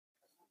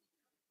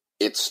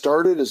It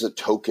started as a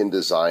token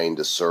designed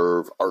to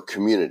serve our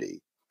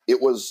community.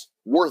 It was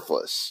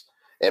worthless,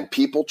 and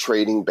people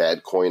trading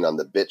BADcoin on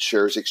the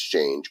BitShares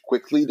exchange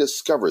quickly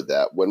discovered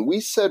that when we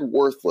said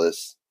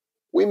worthless,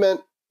 we meant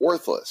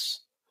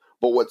worthless.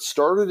 But what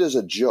started as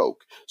a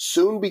joke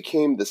soon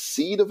became the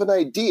seed of an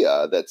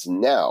idea that's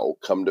now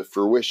come to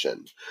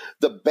fruition.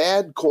 The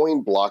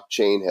BADcoin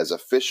blockchain has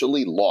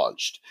officially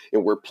launched,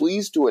 and we're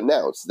pleased to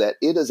announce that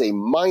it is a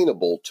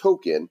mineable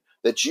token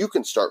that you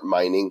can start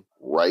mining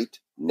right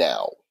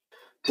now.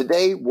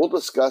 Today, we'll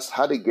discuss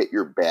how to get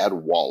your BAD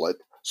wallet,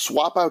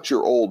 swap out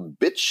your old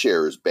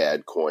BitShares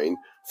BADcoin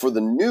for the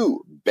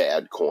new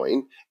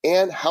BADcoin,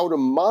 and how to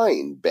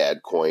mine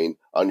BADcoin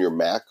on your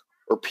Mac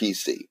or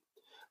PC.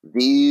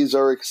 These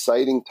are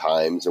exciting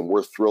times, and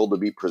we're thrilled to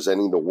be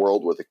presenting the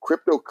world with a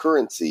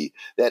cryptocurrency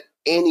that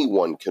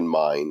anyone can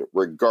mine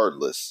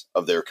regardless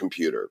of their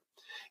computer.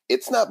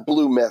 It's not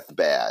blue meth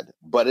bad,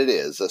 but it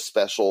is a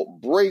special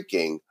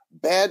breaking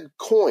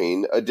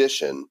BADcoin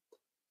edition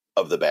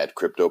of the Bad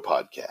Crypto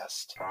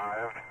Podcast. 5,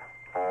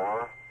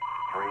 4,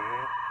 3,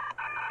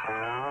 2,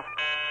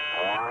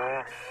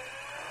 1,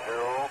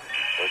 0,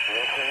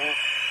 ignition.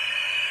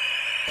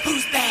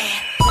 Who's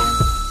bad?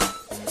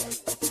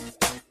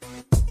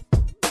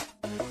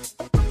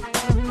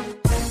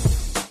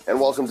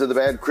 And welcome to the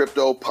Bad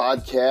Crypto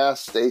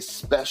Podcast, a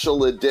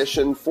special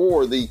edition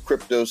for the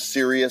crypto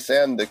serious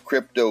and the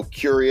crypto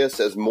curious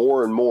as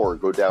more and more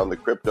go down the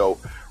crypto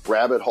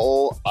rabbit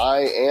hole. I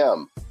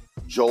am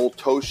Joel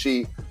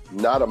Toshi,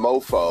 not a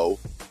mofo,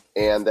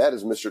 and that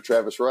is Mr.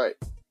 Travis Wright.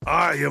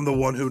 I am the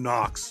one who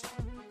knocks.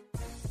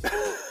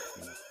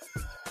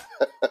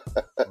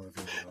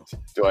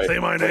 Say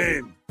my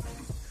name.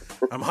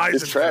 I'm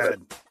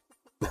Heisenberg.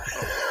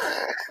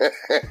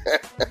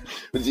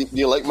 Do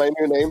you like my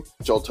new name?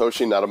 Joel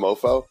Toshi, not a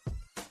mofo?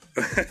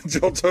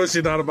 Joel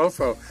Toshi, not a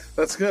mofo.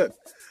 That's good.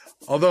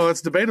 Although it's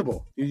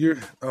debatable.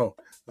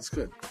 That's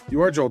good.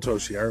 You are Joel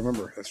Toshi. I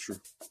remember. That's true.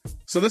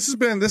 So this has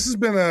been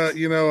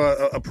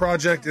a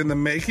project in the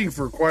making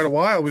for quite a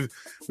while. We've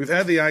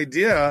had the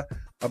idea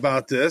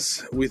about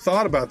this. We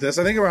thought about this.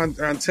 I think around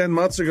 10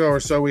 months ago or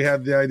so, we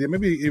had the idea,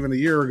 maybe even a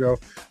year ago,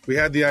 we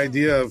had the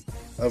idea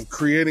of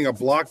creating a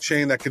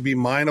blockchain that could be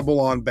mineable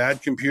on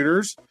bad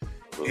computers.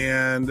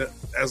 And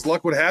as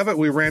luck would have it,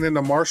 we ran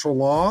into Marshall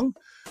Long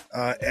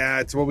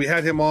we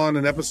had him on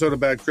an episode of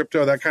Bad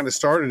Crypto. That kind of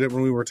started it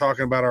when we were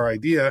talking about our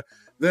idea.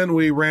 Then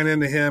we ran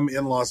into him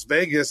in Las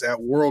Vegas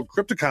at World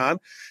CryptoCon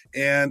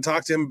and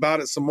talked to him about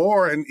it some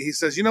more. And he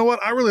says, you know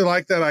what? I really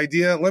like that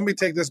idea. Let me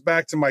take this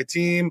back to my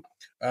team.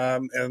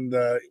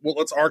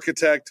 Let's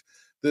architect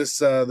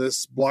this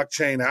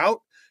blockchain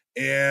out.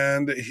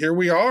 And here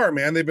we are,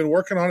 man. They've been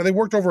working on it. They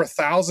worked over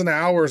 1,000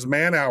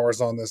 man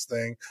hours on this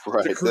thing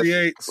to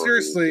create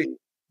seriously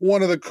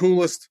one of the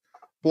coolest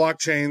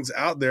blockchains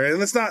out there.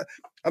 And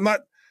I'm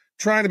not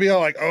trying to be all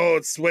like, oh,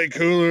 it's way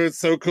cooler. It's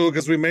so cool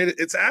because we made it.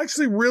 It's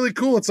actually really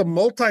cool. It's a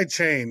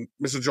multi-chain,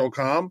 Mr. Joel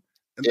Com.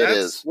 And it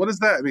is. What does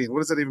that mean? What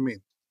does that even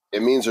mean?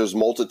 It means there's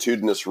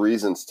multitudinous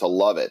reasons to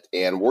love it.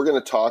 And we're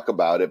going to talk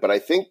about it. But I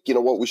think,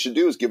 what we should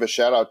do is give a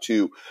shout out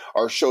to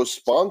our show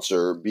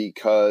sponsor,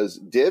 because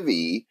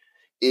Divi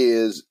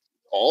is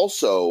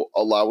also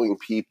allowing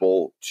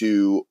people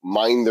to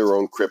mine their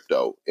own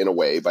crypto in a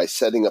way by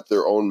setting up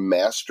their own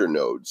master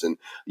nodes. And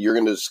you're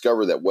going to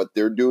discover that what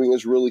they're doing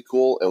is really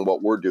cool and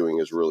what we're doing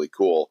is really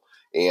cool.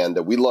 And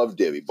we love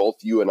Divi. Both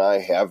you and I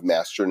have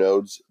master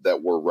nodes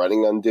that we're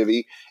running on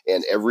Divi,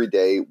 and every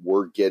day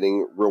we're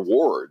getting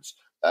rewards.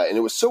 And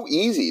it was so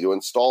easy to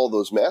install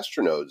those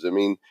master nodes. I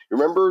mean,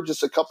 remember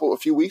just a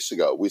few weeks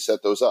ago, we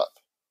set those up.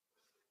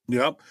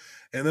 Yep.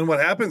 And then what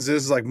happens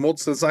is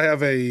since I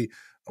have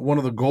one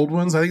of the gold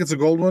ones, I think it's a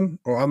gold one,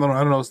 or I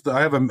don't know.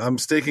 I'm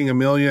staking 1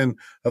 million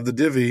of the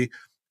Divi.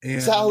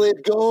 And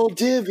solid gold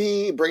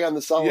Divi. Bring on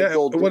the solid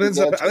gold. What ends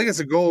up, I think it's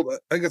a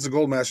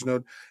gold master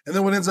node. And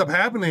then what ends up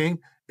happening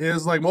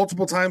is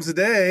multiple times a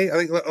day, I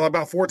think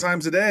about 4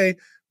 times a day,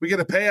 we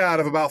get a payout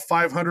of about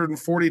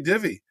 540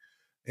 Divi.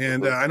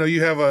 And I know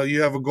you have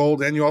a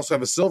gold and you also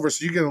have a silver,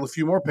 so you get a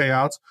few more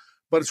payouts,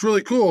 but it's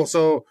really cool.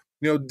 So,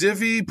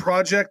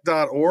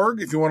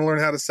 diviproject.org, if you want to learn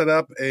how to set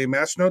up a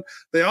master node.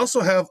 They also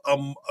have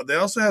some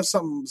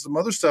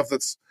other stuff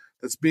that's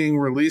being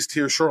released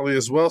here shortly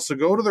as well. So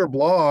go to their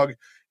blog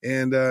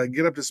and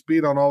get up to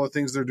speed on all the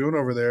things they're doing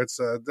over there. It's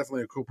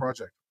definitely a cool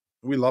project.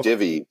 We love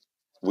Divi.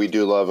 We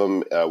do love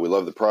them. We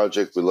love the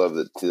project. We love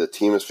the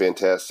team is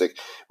fantastic.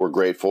 We're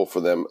grateful for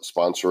them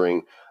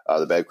sponsoring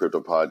the Bad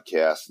Crypto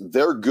Podcast.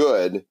 They're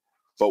good,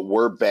 but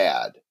we're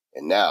bad.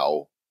 And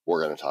now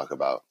we're going to talk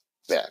about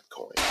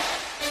BADcoin.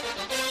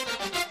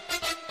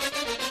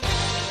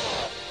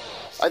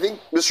 I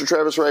think, Mr.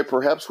 Travis Wright,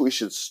 perhaps we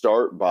should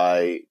start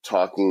by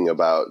talking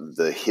about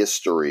the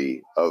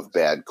history of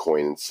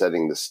BADcoin and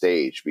setting the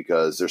stage,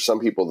 because there's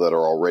some people that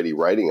are already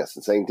writing us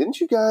and saying,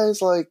 didn't you guys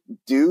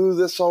do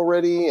this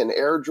already and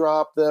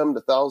airdrop them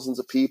to thousands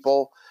of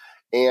people?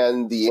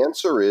 And the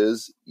answer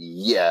is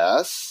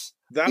yes.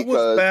 That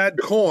was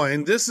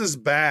BADcoin. This is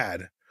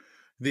bad.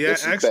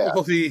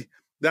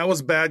 That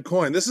was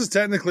BADcoin. This is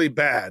technically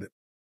bad,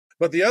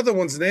 but the other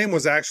one's name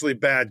was actually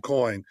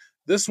BADcoin.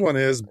 This one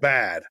is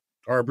BAD,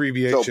 our So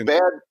abbreviation.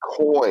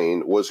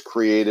 BADcoin was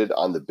created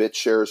on the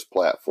BitShares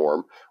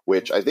platform,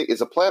 which I think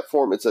is a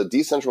platform. It's a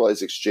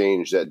decentralized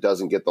exchange that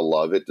doesn't get the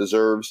love it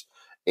deserves,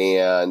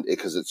 and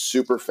because it's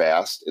super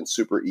fast and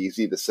super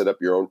easy to set up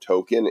your own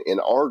token.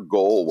 And our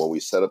goal when we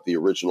set up the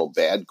original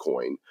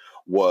BADcoin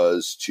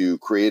was to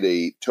create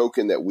a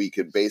token that we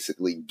could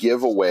basically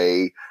give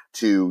away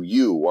to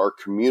you, our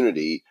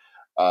community,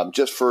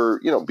 just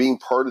for being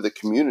part of the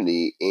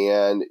community,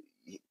 and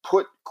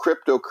put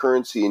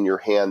cryptocurrency in your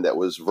hand that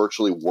was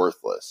virtually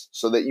worthless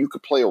so that you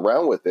could play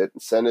around with it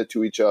and send it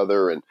to each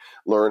other and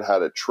learn how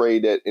to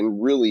trade it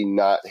and really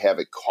not have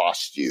it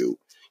cost you,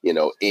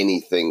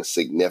 anything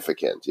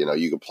significant.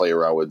 You can play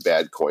around with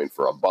BADcoin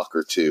for $1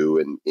 or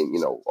 $2 and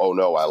oh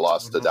no, I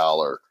lost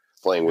 $1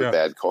 playing with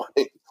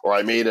BADcoin or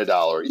I made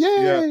 $1. Yay.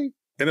 Yeah.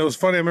 And it was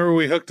funny. I remember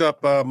we hooked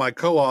up my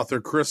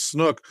co-author, Chris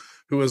Snook,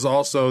 who is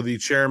also the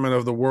chairman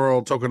of the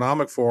World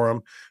Tokenomic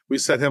Forum. We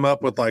set him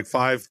up with like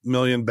 5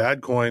 million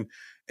BADcoin.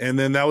 And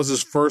then that was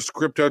his first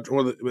crypto.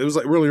 Well, it was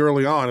like really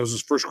early on. It was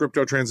his first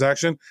crypto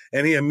transaction.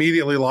 And he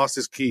immediately lost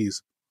his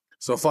keys.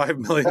 So 5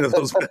 million of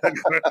those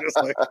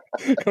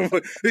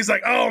BADcoin. He's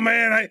like, oh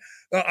man.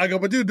 I go,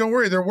 but dude, don't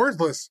worry. They're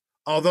worthless.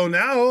 Although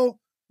now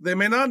they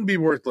may not be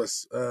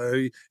worthless.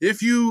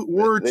 If you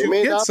were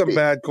to get some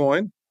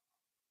BADcoin,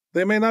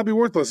 they may not be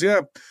worthless.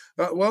 Yeah.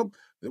 Well,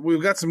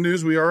 we've got some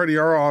news. We already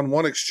are on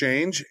one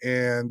exchange,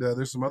 and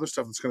there's some other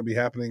stuff that's going to be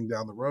happening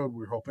down the road.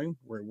 We're hoping.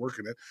 We're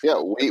working it.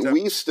 Yeah,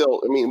 we still,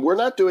 we're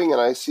not doing an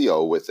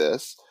ICO with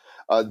this.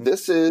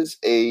 This is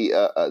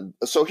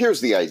so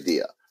here's the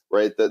idea,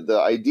 right? The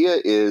idea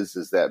is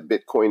that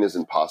Bitcoin is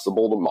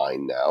impossible to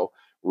mine now,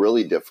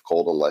 really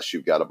difficult unless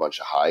you've got a bunch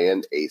of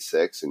high-end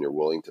ASICs and you're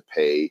willing to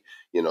pay,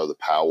 the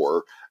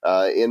power.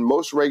 And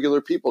most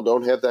regular people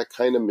don't have that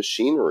kind of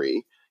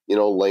machinery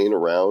laying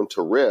around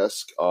to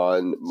risk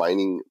on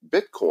mining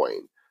Bitcoin.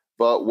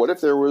 But what if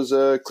there was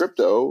a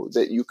crypto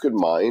that you could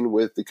mine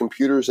with the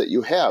computers that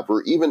you have,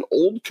 or even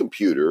old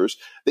computers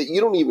that you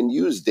don't even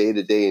use day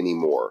to day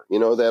anymore?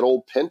 That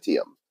old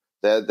Pentium,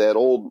 that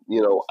old,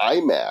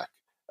 iMac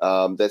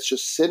that's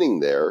just sitting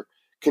there,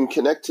 can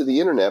connect to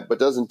the internet but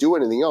doesn't do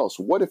anything else.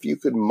 What if you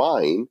could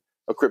mine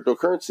a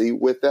cryptocurrency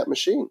with that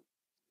machine?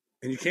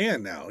 And you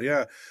can now,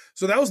 yeah.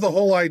 So that was the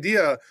whole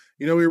idea.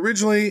 We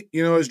originally,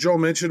 as Joel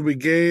mentioned, we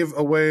gave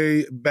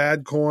away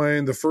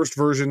BADcoin, the first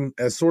version,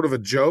 as sort of a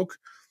joke,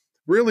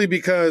 really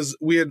because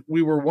we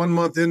were 1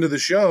 month into the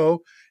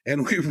show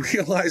and we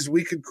realized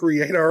we could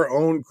create our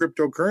own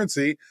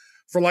cryptocurrency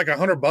for like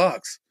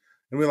 $100.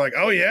 And we're like,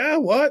 oh yeah,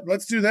 what?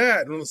 Let's do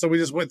that. And so we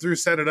just went through,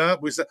 set it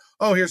up. We said,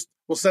 oh,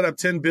 we'll set up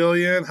 10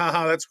 billion.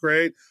 Haha, that's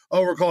great.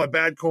 Oh, we'll call it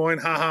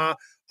BADcoin. Haha.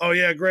 Oh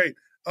yeah, great.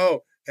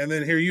 Oh, and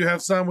then here you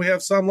have some, we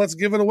have some. Let's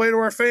give it away to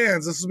our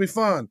fans. This will be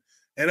fun.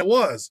 And it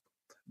was.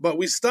 But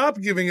we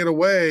stopped giving it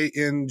away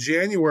in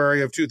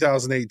January of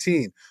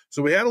 2018.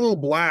 So we had a little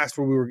blast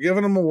where we were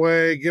giving them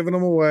away.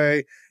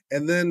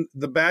 And then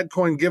the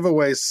BADcoin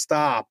giveaway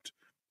stopped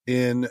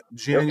in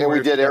January. And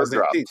we did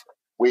airdrops.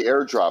 We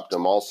airdropped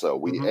them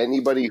also.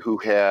 Anybody who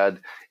had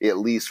at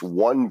least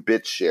one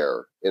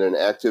BitShare in an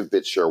active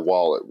BitShare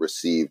wallet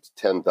received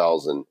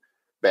 10,000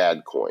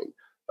 BADcoin.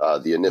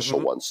 The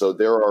initial one. So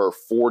there are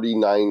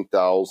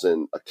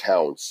 49,000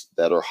 accounts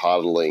that are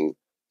hodling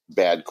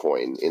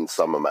BADcoin in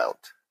some amount.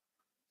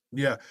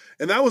 Yeah,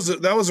 and that was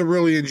a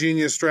really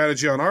ingenious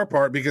strategy on our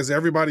part, because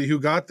everybody who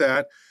got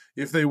that,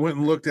 if they went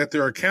and looked at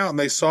their account and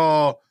they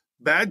saw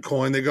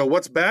BADcoin, they go,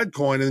 "What's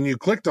BADcoin?" And then you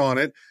clicked on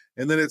it,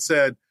 and then it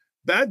said,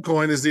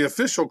 BADcoin is the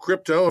official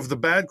crypto of the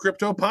Bad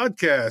Crypto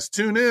podcast.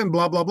 Tune in,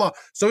 blah, blah, blah.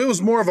 So it was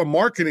more of a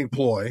marketing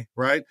ploy,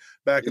 right?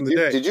 Back in the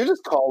day. Did you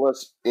just call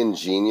us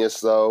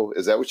ingenious, though?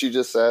 Is that what you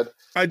just said?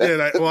 I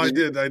did.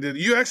 I did.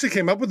 You actually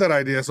came up with that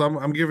idea, so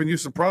I'm giving you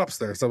some props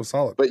there. So it was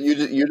solid. But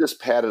you just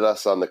patted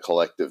us on the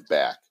collective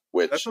back,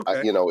 which,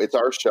 okay. It's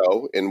our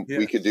show, and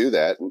we could do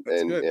that.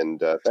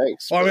 And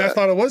thanks. Well, I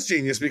thought it was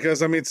genius because,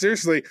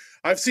 seriously,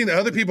 I've seen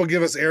other people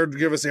give us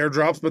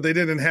airdrops, but they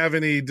didn't have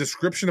any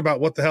description about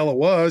what the hell it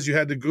was. You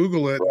had to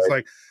Google it. Right. It's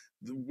like,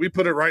 we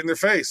put it right in their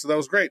face. So that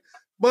was great.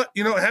 But,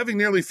 having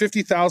nearly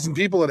 50,000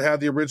 people that had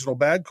the original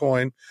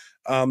BADcoin,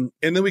 and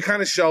then we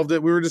kind of shelved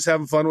it. We were just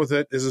having fun with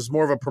it. This is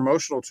more of a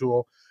promotional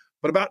tool.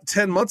 But about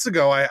 10 months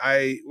ago,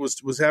 I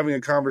was having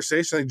a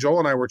conversation. I think Joel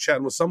and I were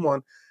chatting with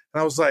someone,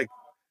 and I was like,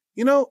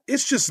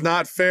 it's just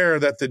not fair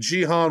that the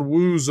Jihan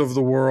Woos of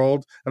the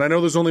world, and I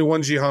know there's only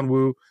one Jihan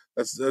Woo,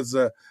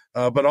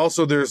 but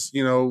also there's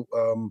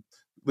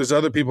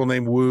other people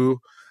named Woo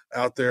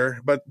out there,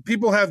 but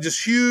people have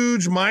just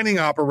huge mining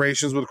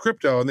operations with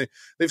crypto, and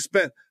they've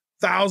spent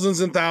thousands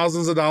and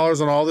thousands of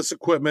dollars on all this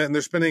equipment, and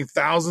they're spending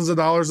thousands of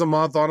dollars a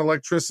month on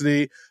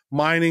electricity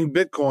mining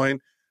Bitcoin,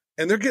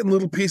 and they're getting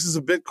little pieces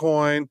of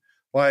Bitcoin.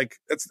 And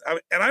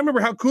I remember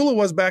how cool it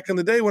was back in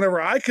the day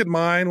whenever I could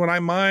mine, when I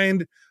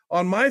mined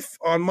on my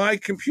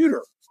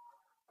computer,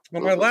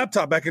 on my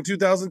laptop back in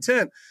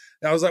 2010.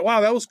 And I was like,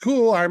 wow, that was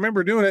cool. I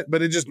remember doing it,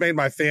 but it just made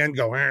my fan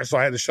go, so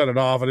I had to shut it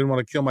off. I didn't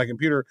want to kill my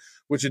computer,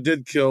 which it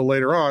did kill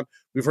later on.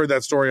 We've heard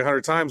that story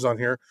 100 times on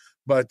here,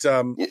 but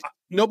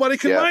nobody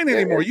can mine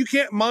anymore. You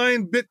can't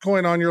mine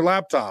Bitcoin on your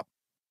laptop.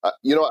 I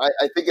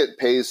think it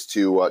pays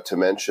to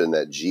mention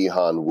that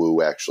Jihan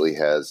Wu actually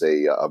has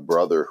a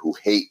brother who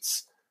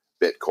hates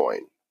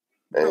Bitcoin,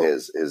 and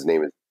his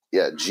name is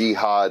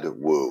Jihad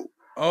Wu.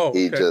 Oh,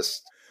 okay.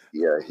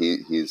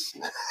 He's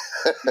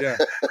yeah.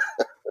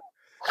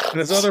 And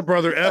his other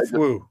brother F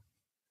Wu.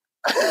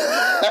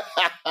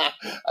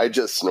 I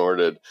just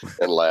snorted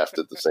and laughed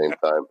at the same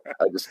time.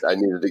 I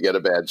needed to get a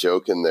bad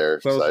joke in there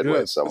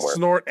sideways somewhere.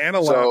 Snort and a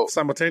laugh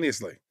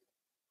simultaneously.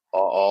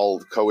 All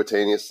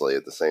coetaneously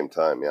at the same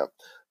time, yeah.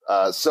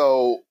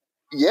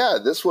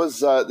 This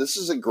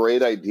is a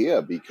great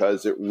idea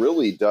because it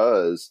really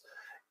does,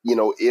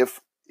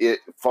 if it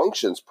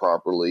functions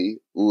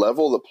properly,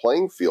 level the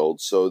playing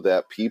field so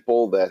that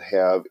people that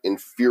have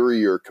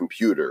inferior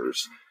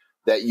computers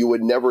that you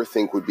would never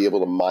think would be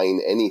able to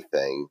mine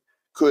anything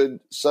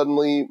could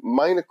suddenly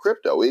mine a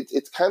crypto.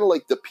 It's kind of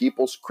like the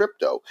people's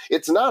crypto.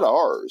 It's not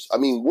ours. I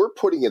mean, we're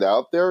putting it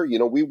out there.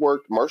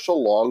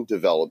 Marshall Long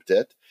developed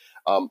it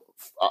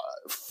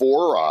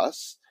for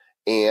us,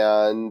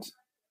 and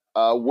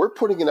we're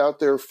putting it out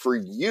there for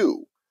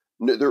you.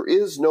 There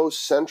is no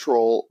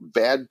central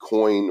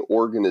BADcoin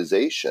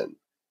organization.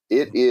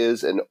 It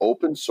is an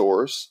open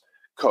source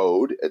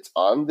code. It's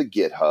on the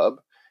GitHub,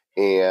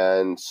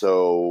 and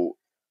so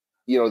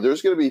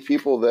there's going to be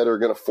people that are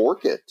going to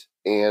fork it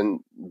and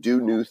do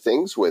new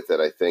things with it,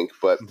 I think.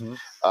 But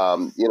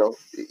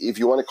if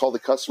you want to call the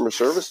customer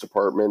service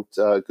department,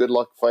 good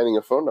luck finding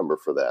a phone number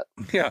for that.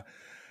 Yeah.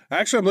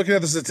 Actually, I'm looking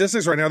at the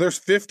statistics right now. There's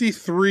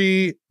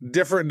 53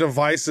 different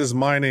devices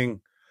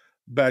mining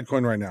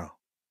BADcoin right now.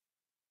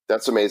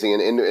 That's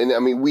amazing. And I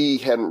mean, we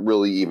hadn't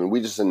really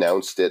we just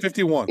announced it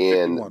 51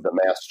 the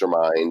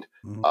mastermind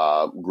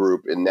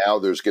group. And now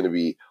there's going to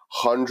be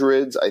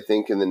hundreds, I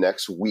think, in the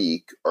next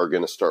week are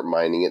going to start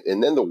mining it.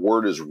 And then the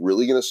word is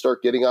really going to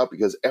start getting out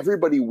because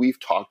everybody we've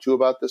talked to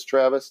about this,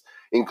 Travis,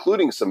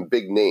 including some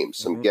big names,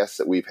 some guests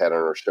that we've had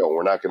on our show,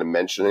 we're not going to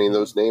mention any of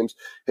those names,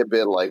 have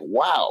been like,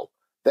 wow,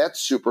 that's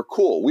super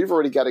cool. We've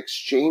already got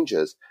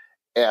exchanges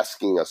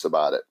asking us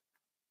about it.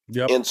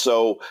 Yep. And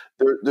so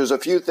there's a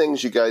few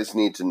things you guys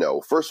need to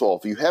know. First of all,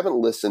 if you haven't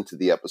listened to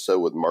the episode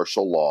with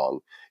Marshall Long,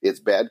 it's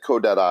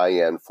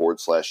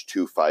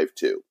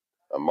badco.in/252.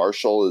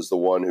 Marshall is the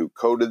one who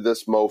coded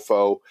this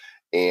mofo.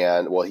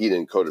 And, well, he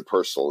didn't code it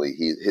personally.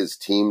 His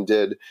team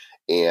did.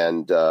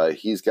 And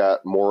he's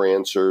got more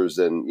answers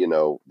than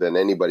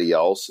anybody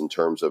else in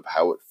terms of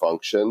how it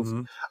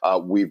functions.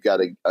 We've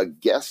got a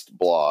guest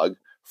blog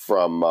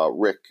from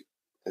Rick.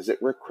 Is it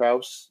Rick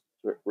Krause?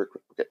 Rick,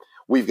 okay.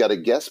 We've got a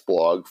guest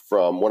blog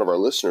from one of our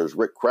listeners,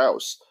 Rick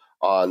Krause,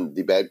 on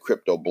the Bad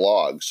Crypto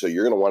blog. So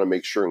you're going to want to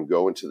make sure and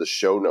go into the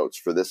show notes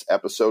for this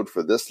episode,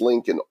 for this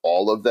link and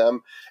all of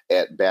them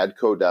at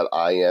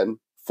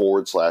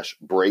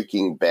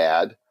badco.in/breaking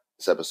bad.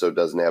 This episode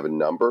doesn't have a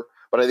number.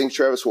 But I think,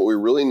 Travis, what we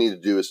really need to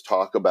do is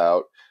talk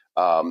about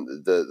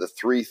the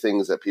three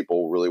things that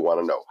people really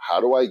want to know.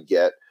 How do I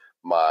get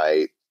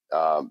my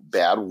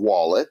bad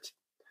wallet?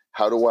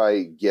 How do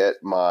I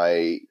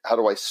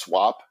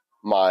swap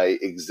my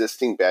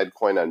existing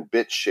BADcoin on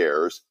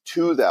BitShares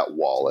to that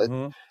wallet?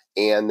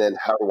 And then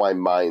how do I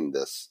mine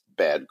this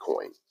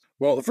BADcoin?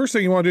 Well, the first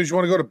thing you want to do is you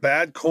want to go to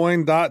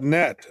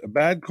badcoin.net.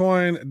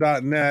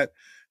 Badcoin.net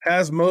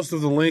has most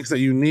of the links that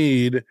you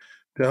need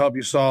to help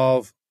you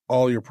solve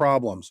all your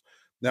problems.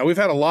 Now, we've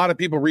had a lot of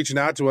people reaching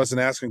out to us and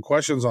asking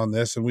questions on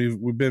this, and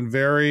we've been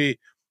very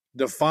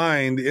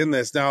defined in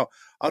this. Now,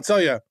 I'll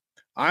tell you,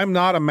 I'm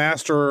not a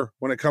master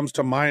when it comes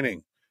to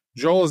mining.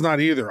 Joel is not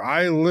either.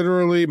 I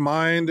literally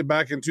mined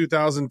back in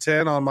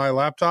 2010 on my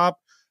laptop.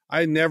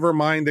 I never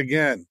mined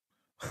again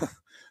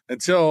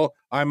until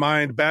I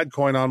mined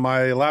BADcoin on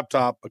my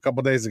laptop a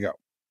couple days ago,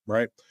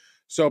 right?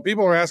 So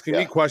people are asking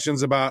me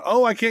questions about,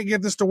 I can't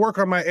get this to work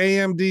on my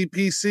AMD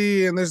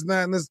PC and this and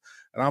that and this.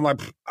 And I'm like,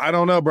 I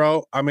don't know,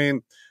 bro. I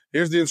mean,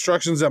 here's the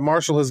instructions that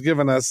Marshall has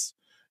given us.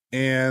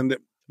 And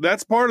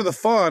that's part of the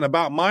fun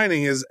about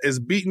mining is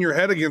beating your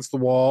head against the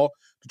wall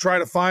to try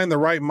to find the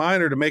right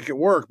miner to make it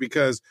work.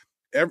 Because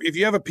if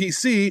you have a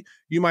PC,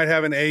 you might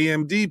have an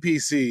AMD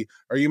PC,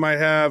 or you might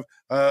have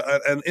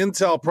an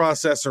Intel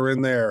processor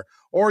in there,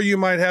 or you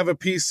might have a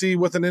PC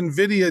with an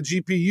NVIDIA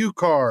GPU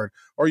card,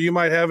 or you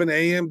might have an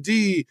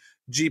AMD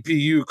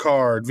GPU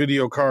card,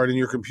 video card in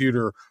your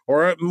computer,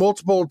 or a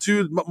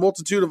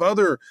multitude of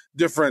other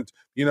different,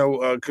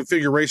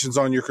 configurations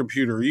on your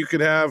computer. You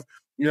could have,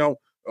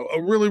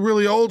 a really,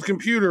 really old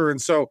computer.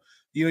 And so,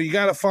 you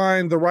got to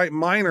find the right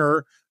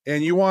miner.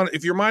 And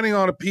if you're mining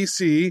on a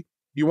PC,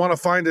 you want to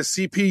find a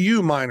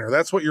CPU miner.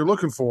 That's what you're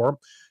looking for.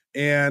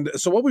 And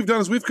so what we've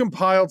done is we've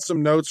compiled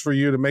some notes for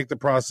you to make the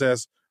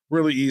process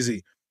really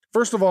easy.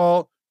 First of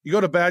all, you go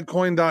to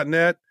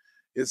badcoin.net.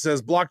 It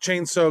says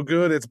blockchain so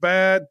good, it's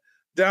bad.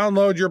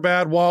 Download your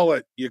bad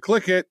wallet. You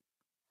click it,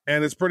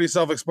 and it's pretty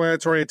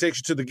self-explanatory. It takes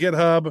you to the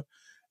GitHub.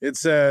 It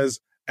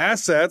says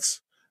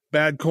assets.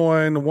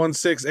 BADcoin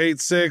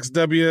 1686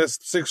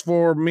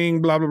 W64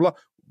 Ming blah blah blah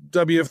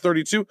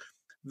WF32.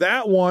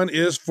 That one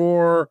is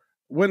for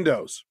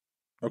Windows.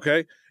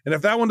 Okay. And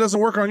if that one doesn't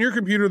work on your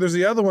computer, there's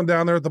the other one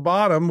down there at the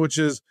bottom, which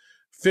is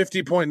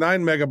 50.9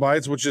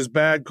 megabytes, which is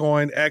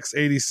BADcoin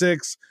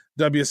X86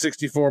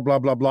 W64 blah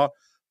blah blah.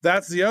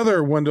 That's the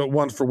other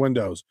one for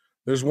Windows.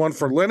 There's one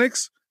for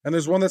Linux, and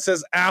there's one that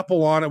says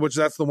Apple on it, which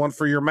that's the one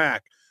for your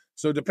Mac.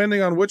 So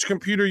depending on which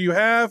computer you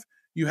have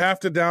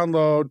to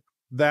download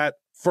that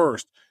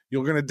first.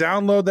 You're going to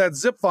download that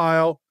zip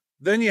file,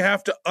 then you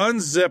have to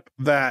unzip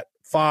that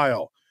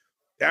file.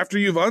 After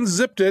you've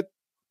unzipped it,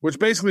 which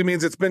basically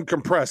means it's been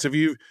compressed.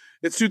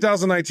 It's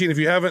 2019. If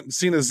you haven't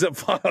seen a zip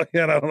file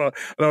yet, I don't know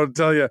what to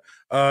tell you.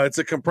 It's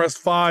a compressed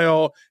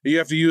file. You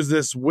have to use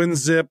this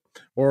WinZip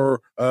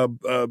or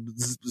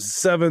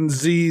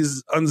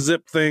 7Z's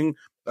unzip thing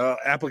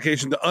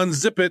application to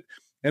unzip it.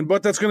 And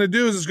what that's going to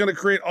do is it's going to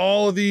create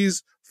all of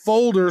these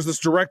folders, this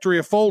directory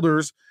of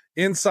folders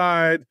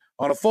inside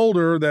on a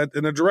folder that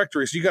in a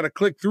directory. So you got to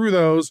click through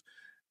those,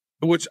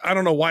 which I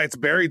don't know why it's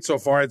buried so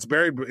far. It's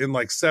buried in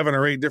like 7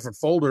 or 8 different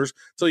folders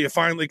until you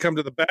finally come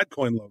to the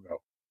BADcoin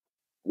logo.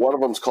 One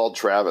of them's called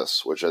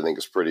Travis, which I think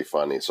is pretty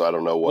funny. So I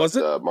don't know what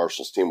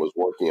Marshall's team was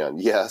working on.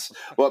 Yes.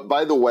 But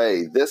by the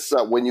way, this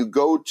when you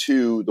go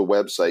to the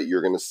website,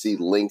 you're going to see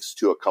links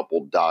to a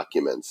couple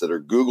documents that are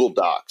Google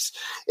Docs.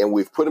 And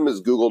we've put them as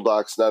Google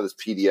Docs, not as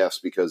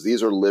PDFs, because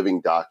these are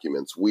living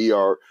documents. We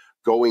are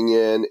going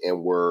in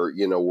and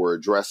we're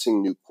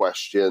addressing new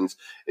questions.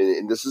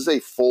 And this is a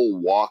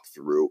full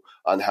walkthrough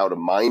on how to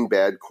mine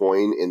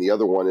BADcoin. And the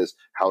other one is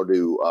how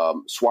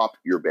to swap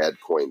your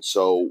BADcoin.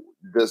 So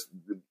this,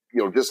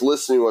 just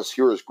listening to us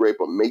here is great,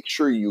 but make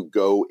sure you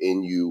go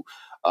and you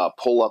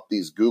pull up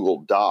these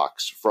Google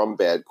Docs from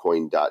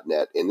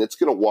badcoin.net, and it's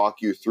going to walk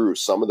you through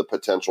some of the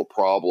potential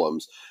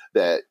problems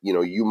that,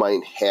 you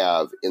might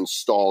have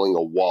installing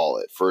a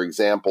wallet. For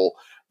example,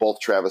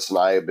 both Travis and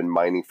I have been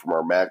mining from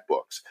our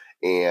MacBooks.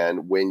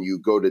 And when you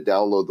go to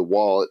download the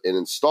wallet and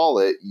install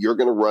it, you're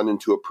going to run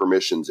into a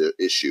permissions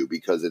issue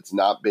because it's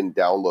not been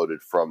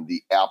downloaded from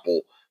the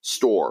Apple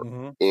store.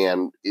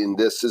 Mm-hmm. And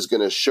this is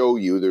going to show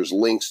you, there's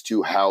links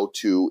to how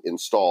to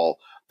install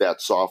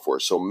that software.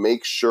 So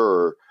make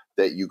sure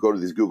that you go to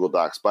these Google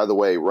Docs. By the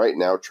way, right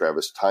now,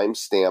 Travis,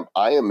 timestamp,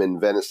 I am in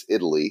Venice,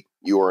 Italy.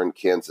 You are in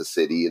Kansas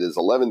City. It is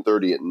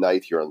 11:30 at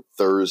night here on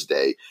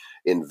Thursday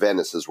in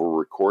Venice as we're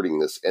recording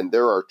this. And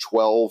there are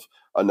 12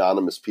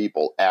 anonymous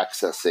people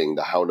accessing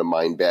the How to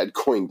Mine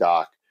BADcoin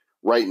doc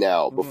right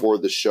now before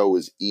the show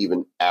is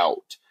even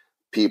out.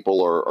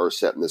 People are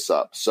setting this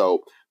up.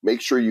 So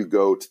make sure you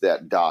go to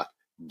that doc.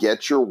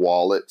 Get your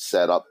wallet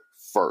set up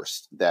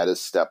first. That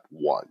is step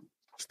one.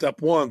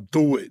 Step one,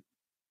 do it.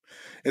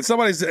 And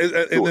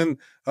then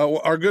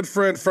our good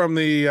friend from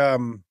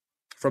the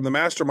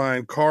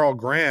mastermind, Carl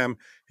Graham,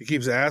 he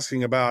keeps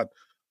asking about,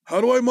 how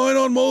do I mine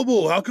on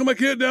mobile? How come I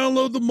can't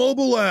download the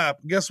mobile app?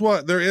 Guess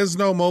what? There is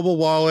no mobile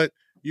wallet.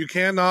 You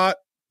cannot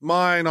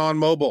mine on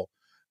mobile.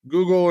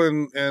 Google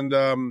and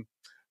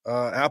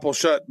Apple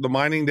shut the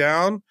mining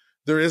down.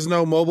 There is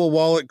no mobile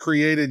wallet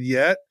created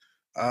yet.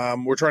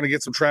 We're trying to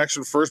get some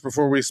traction first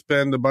before we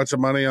spend a bunch of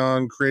money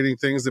on creating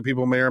things that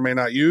people may or may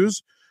not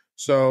use.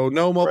 So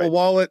no mobile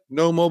wallet,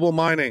 no mobile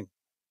mining.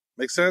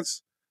 Make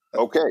sense?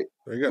 Okay.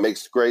 There you go.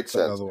 Makes great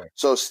sense.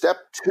 So step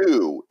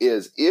 2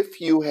 is if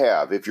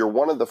you're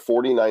one of the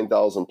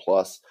 49,000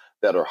 plus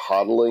that are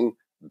hodling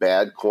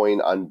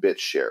BADcoin on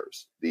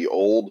BitShares, the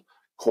old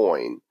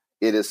coin,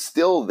 it is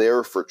still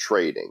there for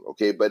trading,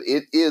 okay? But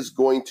it is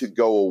going to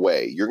go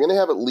away. You're going to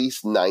have at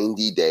least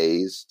 90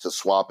 days to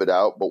swap it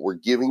out, but we're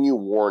giving you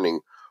warning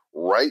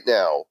right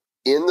now.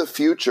 In the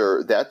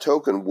future, that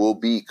token will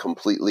be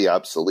completely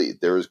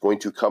obsolete. There is going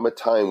to come a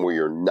time where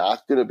you're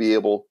not going to be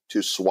able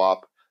to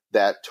swap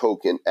that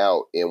token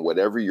out, and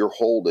whatever you're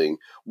holding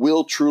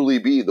will truly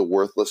be the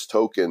worthless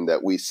token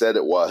that we said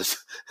it was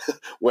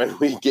when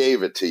we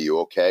gave it to you,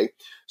 okay?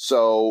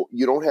 So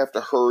you don't have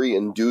to hurry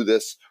and do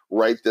this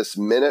right this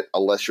minute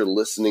unless you're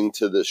listening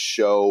to this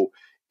show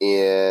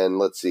in,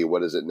 let's see,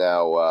 what is it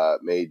now?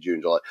 May,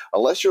 June, July.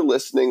 Unless you're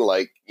listening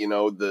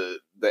the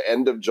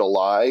end of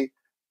July,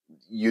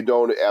 you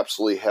don't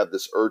absolutely have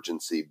this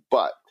urgency,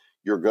 but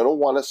you're going to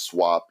want to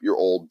swap your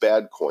old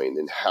BADcoin,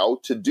 and how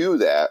to do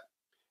that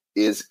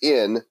is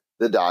in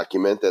the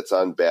document that's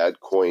on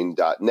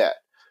badcoin.net.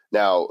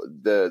 Now,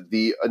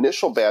 the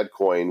initial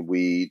BADcoin,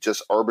 we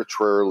just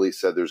arbitrarily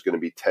said there's going to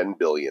be 10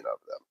 billion of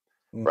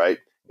them, right?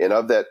 And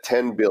of that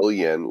 10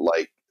 billion,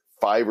 like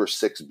 5 or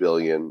 6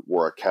 billion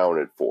were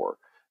accounted for.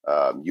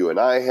 You and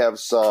I have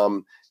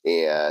some,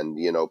 and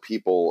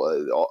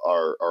people,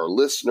 our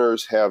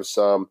listeners have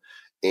some.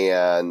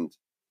 And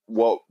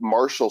what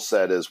Marshall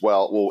said is,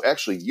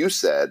 actually you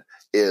said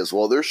is,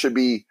 there should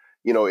be,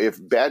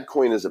 if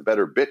BADcoin is a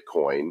better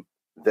Bitcoin,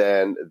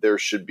 then there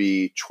should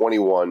be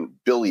 21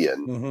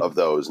 billion of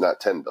those,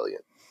 not 10 billion.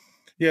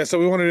 Yeah, so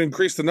we wanted to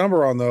increase the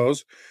number on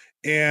those.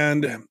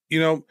 And,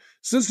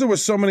 since there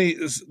was so many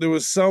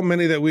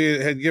that we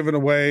had given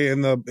away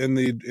in the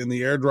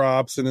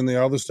airdrops and in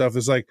the other stuff,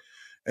 it's like,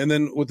 And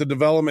then with the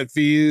development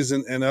fees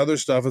and other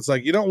stuff, it's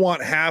like you don't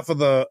want half of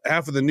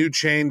the new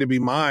chain to be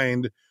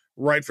mined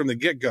right from the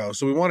get-go.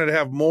 So we wanted to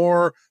have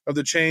more of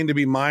the chain to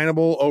be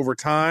mineable over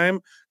time,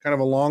 kind of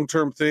a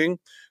long-term thing.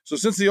 So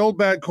since the old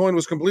BADcoin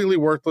was completely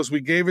worthless,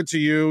 we gave it to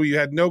you. You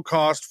had no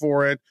cost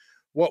for it.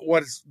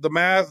 What's the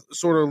math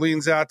sort of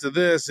leans out to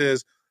this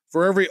is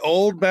for every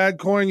old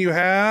BADcoin you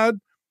had,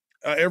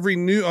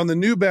 on the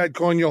new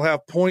BADcoin, you'll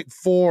have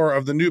 0.4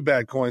 of the new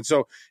BADcoin.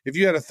 So if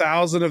you had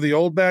 1,000 of the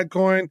old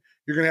BADcoin,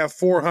 you're going to have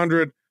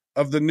 400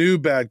 of the new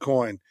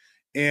BADcoin.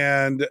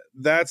 And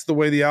that's the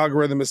way the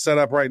algorithm is set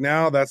up right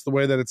now. That's the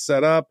way that it's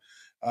set up.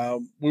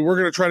 We were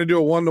going to try to do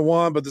a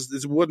 1-to-1, but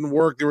this wouldn't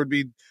work.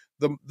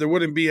 There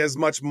wouldn't be as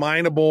much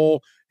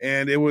mineable,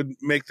 and it would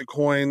make the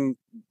coin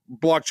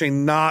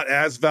blockchain not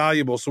as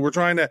valuable. So we're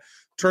trying to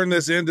turn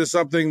this into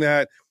something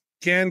that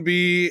can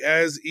be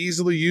as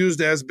easily used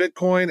as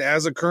Bitcoin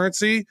as a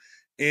currency.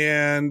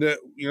 And,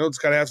 it's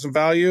got to have some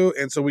value.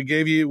 And so we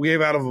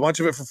gave out a bunch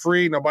of it for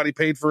free. Nobody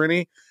paid for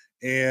any.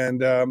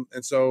 And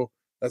so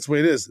that's the way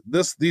it is.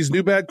 These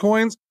new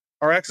BADcoins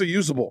are actually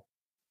usable.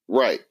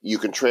 Right. You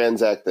can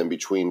transact them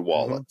between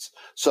wallets.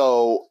 Mm-hmm.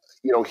 So,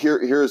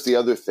 here's the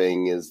other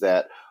thing is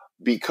that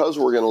because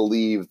we're going to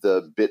leave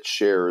the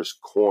BitShares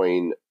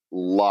coin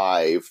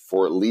live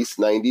for at least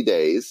 90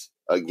 days,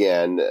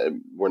 again,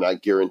 we're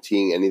not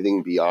guaranteeing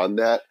anything beyond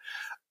that.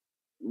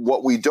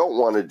 What we don't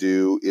want to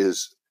do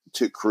is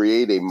to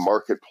create a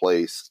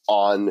marketplace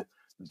on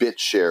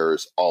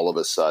BitShares all of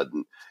a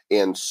sudden.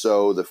 And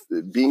so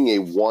being a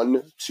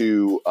 1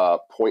 to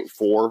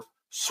 0.4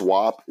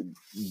 swap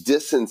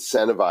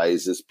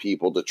disincentivizes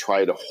people to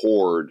try to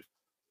hoard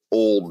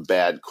old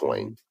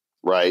BADcoin,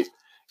 right?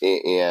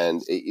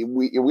 And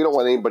we don't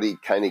want anybody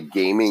kind of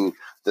gaming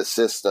the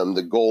system.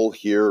 The goal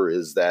here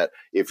is that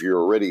if you're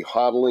already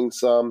hodling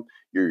some,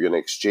 you're going to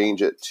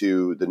exchange it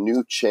to the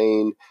new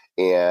chain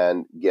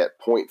and get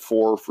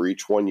 0.4 for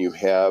each one you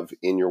have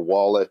in your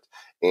wallet.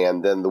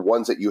 And then the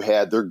ones that you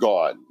had, they're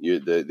gone.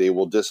 They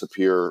will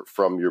disappear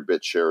from your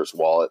BitShares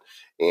wallet.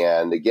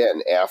 And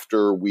again,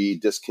 after we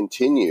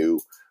discontinue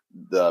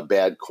the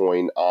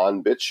BADcoin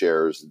on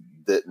BitShares,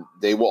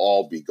 they will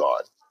all be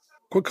gone.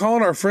 Quit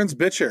calling our friends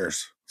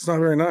BitShares. It's not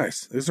very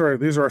nice. These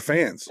are our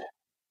fans.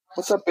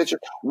 What's up, BitShares?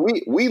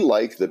 We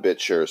like the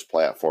BitShares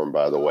platform,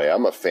 by the way.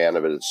 I'm a fan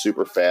of it. It's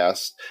super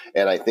fast,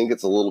 and I think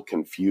it's a little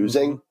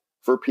confusing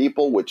for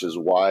people, which is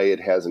why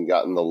it hasn't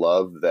gotten the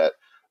love that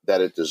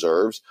it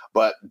deserves.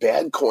 But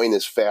BADcoin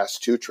is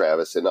fast too,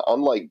 Travis. And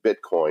unlike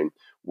Bitcoin,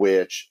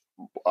 which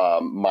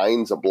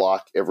mines a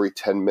block every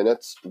 10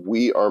 minutes,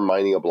 we are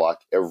mining a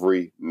block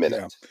every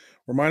minute. Yeah.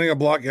 We're mining a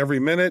block every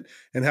minute.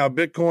 And how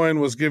Bitcoin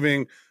was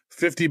giving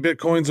 50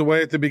 Bitcoins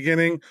away at the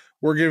beginning,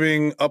 we're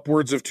giving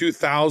upwards of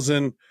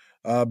 2,000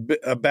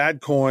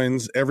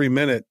 BADcoins every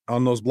minute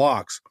on those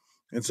blocks.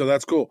 And so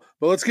that's cool.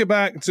 But let's get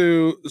back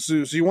to, so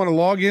you want to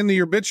log into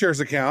your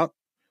BitShares account.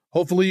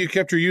 Hopefully you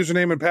kept your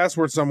username and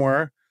password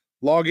somewhere.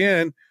 Log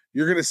in.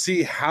 You're going to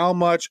see how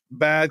much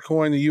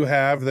BADcoin you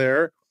have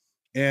there.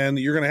 And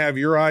you're going to have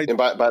your ID. And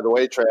by the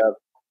way, Trav,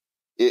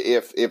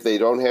 if they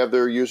don't have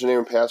their username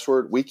and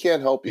password, we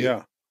can't help you.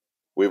 Yeah.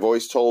 We've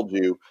always told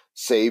you,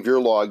 save your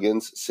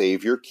logins,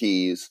 save your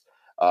keys.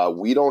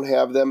 We don't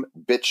have them.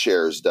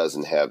 BitShares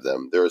doesn't have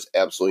them. There is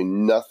absolutely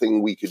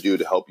nothing we could do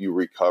to help you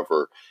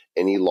recover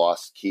any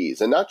lost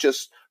keys. And not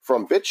just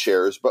from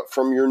BitShares, but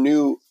from your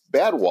new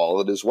BAD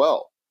wallet as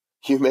well.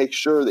 You make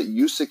sure that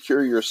you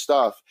secure your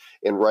stuff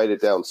and write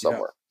it down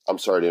somewhere. Yeah. I'm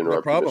sorry to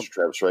interrupt you, Mr.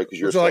 Travis, right? Because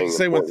you're saying like to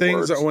say when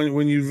things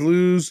when you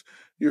lose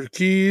your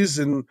keys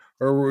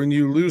or when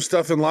you lose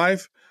stuff in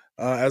life,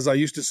 as I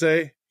used to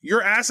say,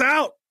 you're ass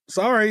out.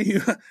 Sorry,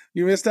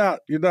 you missed out.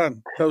 You're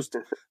done. Toast.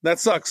 That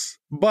sucks.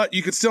 But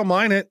you could still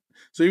mine it.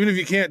 So even if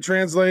you can't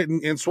translate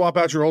and swap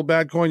out your old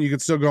BADcoin, you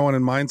could still go in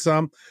and mine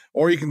some.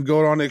 Or you can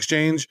go on the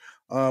exchange.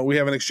 We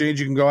have an exchange.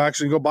 You can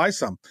go buy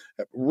some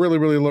at really,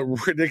 really low,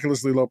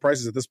 ridiculously low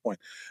prices at this point.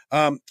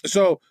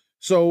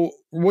 So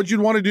what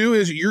you'd want to do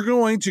is you're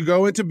going to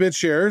go into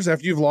BitShares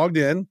after you've logged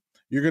in.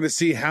 You're going to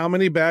see how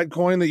many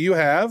BADcoin that you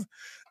have.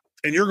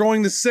 And you're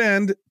going to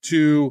send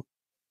to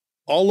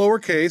all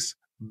lowercase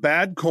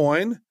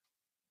BADcoin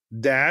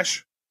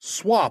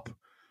 -swap,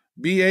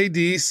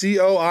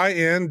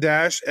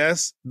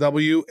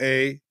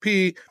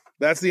 BADCOIN-SWAP.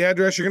 That's the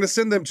address you're going to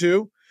send them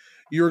to.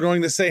 You're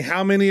going to say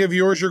how many of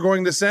yours you're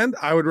going to send.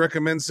 I would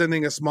recommend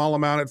sending a small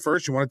amount at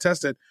first. You want to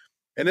test it.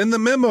 And in the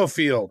memo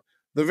field,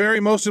 the very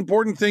most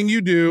important thing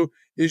you do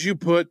is you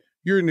put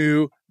your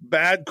new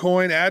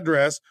BADcoin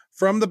address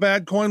from the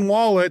BADcoin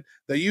wallet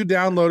that you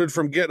downloaded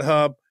from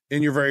GitHub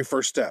in your very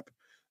first step.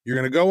 You're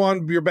going to go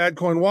on your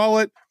BADcoin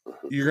wallet.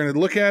 You're going to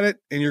look at it,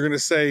 and you're going to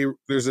say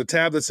there's a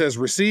tab that says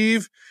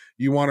receive.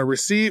 You want to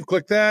receive,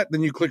 click that.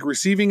 Then you click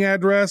receiving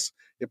address.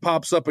 It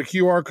pops up a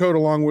QR code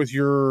along with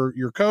your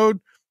code,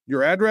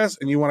 your address,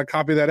 and you want to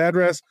copy that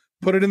address,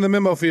 put it in the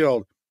memo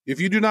field. If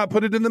you do not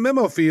put it in the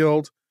memo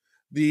field,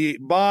 the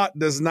bot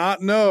does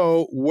not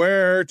know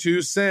where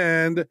to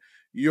send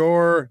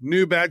your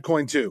new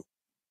BADcoin to.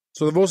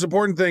 So the most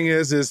important thing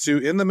is to,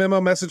 in the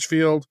memo message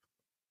field,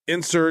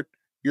 insert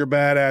your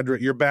bad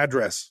address, your bad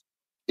address.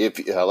 If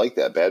I like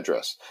that, bad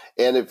address.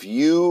 And if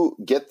you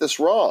get this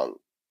wrong,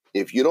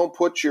 if you don't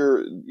put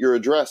your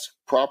address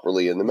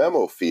properly in the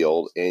memo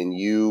field and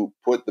you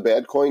put the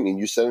bad coin and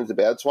you send it to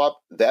bad swap,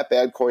 that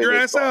bad coin Your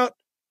is ass gone. out.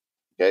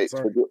 Okay.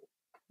 Sorry.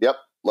 Yep.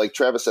 Like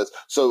Travis says.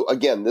 So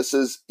again, this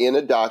is in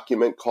a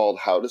document called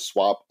How to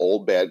Swap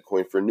Old Bad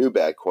Coin for New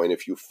Bad Coin.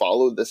 If you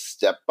follow the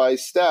step by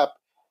step,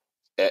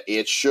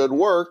 it should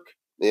work.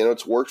 You know,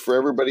 it's worked for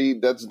everybody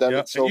that's done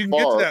it so and you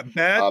can far. get to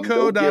that.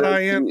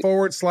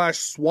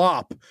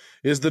 Badco.in/swap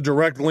is the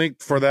direct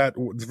link for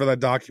that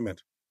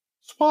document.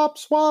 Swap.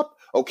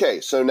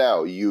 Okay, so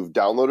now you've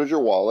downloaded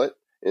your wallet,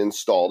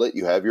 installed it.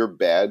 You have your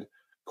bad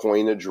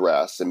coin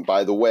address. And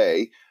by the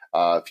way,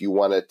 if you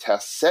want to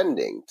test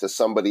sending to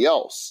somebody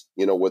else,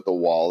 you know, with the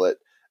wallet,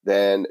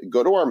 then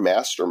go to our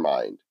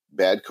mastermind,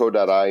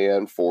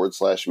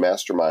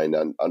 badco.in/mastermind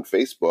on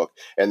Facebook.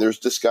 And there's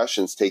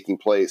discussions taking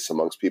place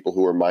amongst people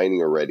who are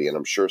mining already. And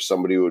I'm sure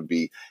somebody would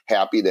be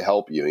happy to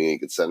help you. You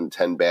could send them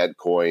 10 bad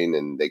coin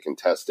and they can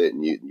test it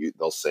and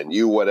they'll send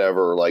you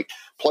whatever, like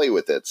play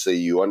with it so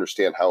you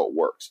understand how it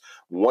works.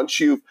 Once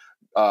you've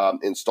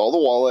installed the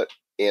wallet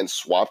and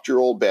swapped your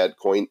old bad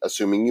coin,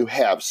 assuming you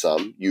have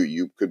some,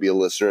 you could be a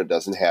listener that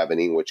doesn't have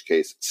any, in which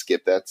case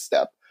skip that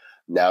step.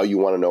 Now you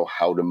want to know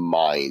how to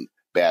mine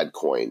bad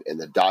coin. And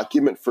the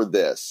document for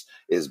this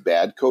is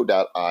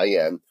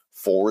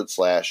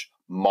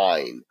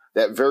badco.in/mine.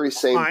 That very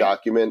same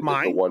document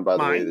is the one, by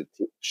the way, that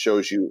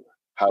shows you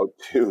how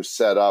to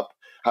set up,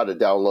 how to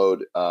download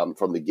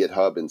from the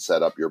GitHub and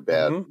set up your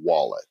bad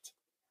wallet.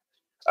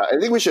 I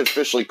think we should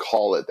officially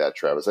call it that,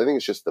 Travis. I think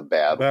it's just the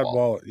bad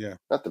wallet. Yeah.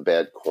 Not the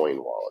bad coin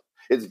wallet.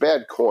 It's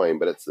bad coin,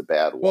 but it's the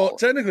bad wallet. Well,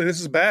 technically, this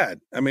is bad.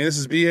 I mean, this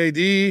is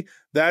BAD.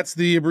 That's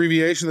the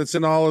abbreviation that's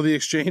in all of the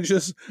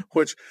exchanges,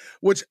 which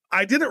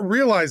I didn't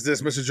realize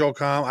this, Mr. Joel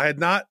Com. I had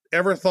not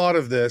ever thought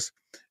of this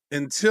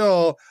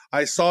until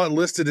I saw it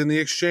listed in the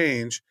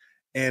exchange,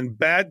 and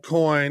bad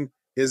coin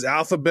is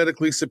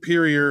alphabetically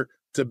superior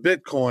to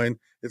Bitcoin.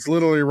 It's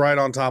literally right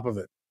on top of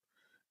it.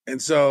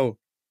 And so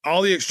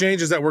all the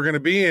exchanges that we're going to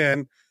be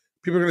in,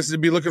 people are going to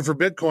be looking for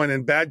Bitcoin,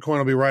 and bad coin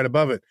will be right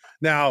above it.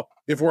 Now,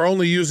 if we're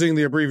only using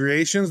the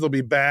abbreviations, there'll be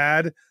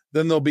bad,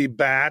 then there'll be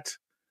BAT,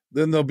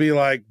 then there'll be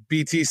like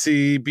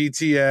BTC,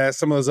 BTS,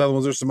 some of those other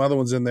ones. There's some other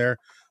ones in there,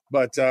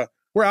 but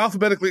we're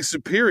alphabetically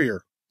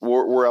superior.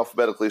 We're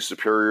alphabetically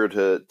superior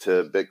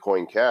to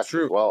Bitcoin Cash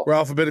True. as well. We're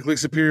alphabetically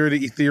superior to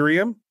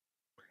Ethereum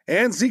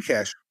and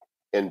Zcash.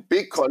 And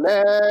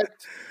BitConnect.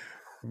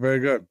 Very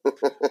good.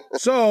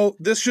 So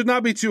this should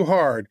not be too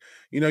hard.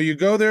 You know, you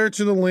go there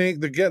to the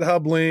link, the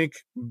GitHub link,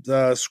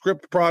 the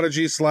script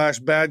prodigy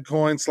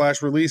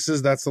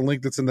 /badcoin/releases. That's the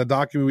link that's in the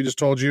document we just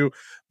told you,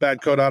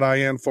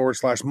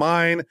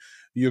 badco.in/mine.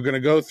 You're going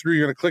to go through,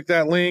 you're going to click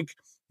that link.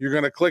 You're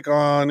going to click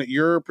on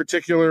your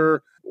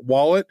particular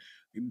wallet,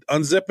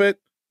 unzip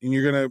it, and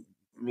you're going to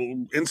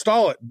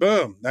install it.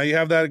 Boom. Now you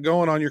have that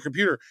going on your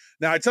computer.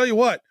 Now I tell you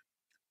what,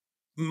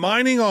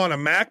 mining on a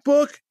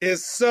MacBook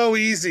is so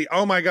easy.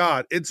 Oh my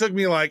God. It took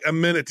me like a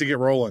minute to get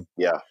rolling.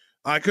 Yeah.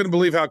 I couldn't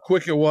believe how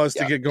quick it was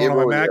to get going on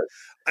my Mac.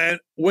 And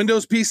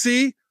Windows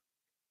PC,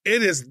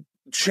 it is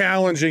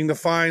challenging to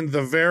find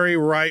the very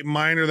right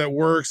miner that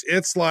works.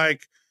 It's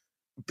like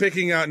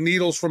picking out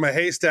needles from a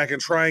haystack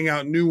and trying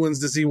out new ones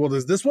to see, well,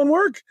 does this one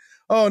work?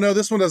 Oh no,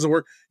 this one doesn't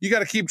work. You got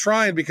to keep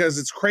trying because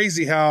it's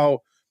crazy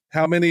how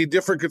many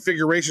different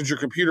configurations your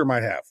computer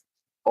might have.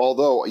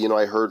 Although, you know,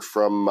 I heard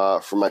from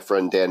my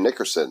friend Dan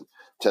Nickerson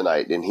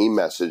tonight, and he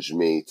messaged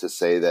me to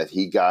say that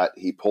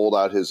he pulled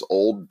out his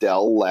old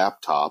Dell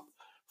laptop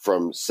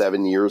from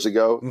 7 years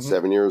ago,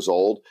 7 years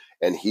old,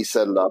 and he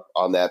set it up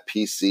on that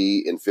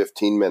PC in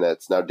 15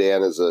 minutes. Now,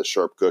 Dan is a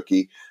sharp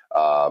cookie,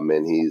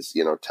 and he's,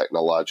 you know,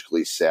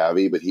 technologically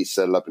savvy, but he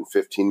set it up in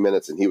 15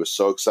 minutes, and he was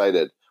so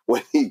excited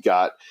when he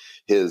got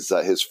his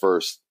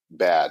first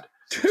bad.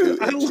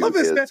 Dude, I love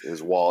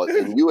his wallet.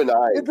 And you and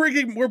I,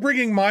 we're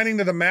bringing mining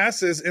to the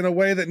masses in a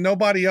way that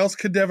nobody else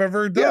could have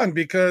ever done,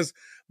 because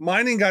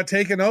mining got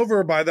taken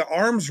over by the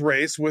arms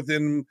race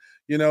within,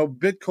 you know,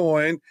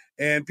 Bitcoin,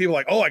 and people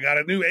like, oh, I got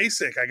a new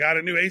ASIC. I got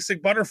a new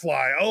ASIC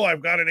Butterfly. Oh,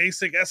 I've got an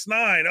ASIC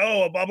S9.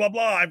 Oh, blah, blah,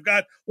 blah. I've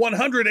got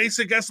 100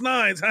 ASIC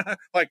S9s.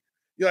 Right.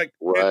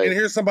 And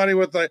here's somebody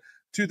with a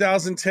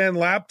 2010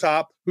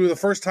 laptop who the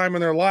first time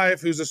in their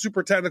life, who's a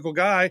super technical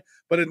guy,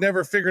 but had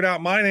never figured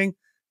out mining,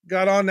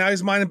 got on. Now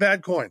he's mining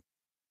bad coin.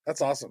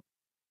 That's awesome.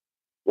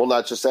 Well,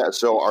 not just that.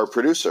 So our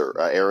producer,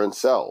 Erin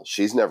Sell,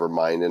 she's never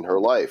mined in her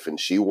life, and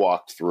she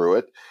walked through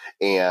it,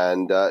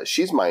 and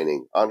she's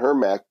mining on her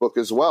MacBook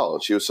as well.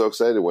 And she was so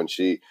excited when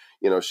she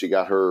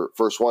got her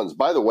first ones.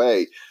 By the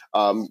way,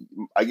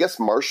 I guess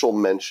Marshall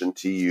mentioned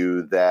to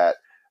you that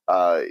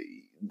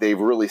they've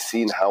really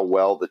seen how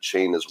well the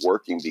chain is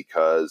working,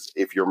 because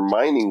if you're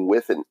mining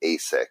with an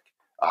ASIC,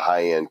 a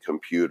high-end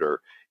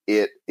computer,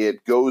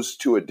 it goes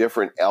to a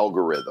different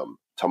algorithm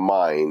to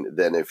mine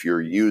than if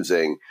you're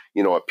using,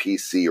 you know, a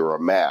PC or a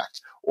Mac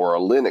or a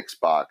Linux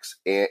box.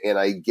 And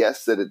I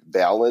guess that it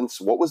balanced.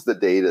 What was the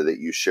data that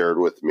you shared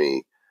with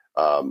me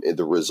in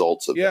the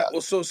results of that.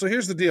 Well, so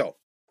here's the deal.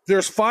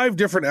 There's 5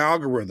 different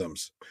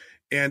algorithms,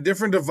 and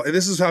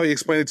this is how he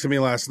explained it to me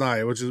last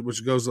night,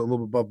 which goes a little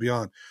bit above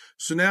beyond.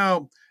 So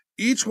now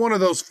each one of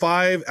those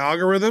 5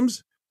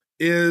 algorithms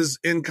is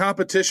in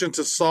competition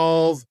to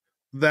solve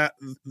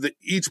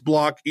each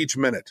block each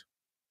minute,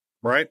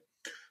 right?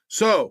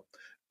 So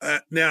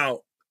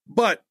now,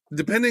 but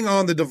depending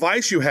on the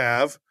device you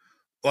have,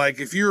 like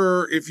if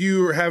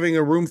you're having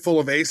a room full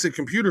of ASIC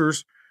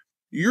computers,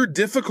 your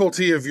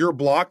difficulty of your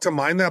block to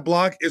mine that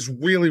block is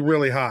really,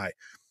 really high.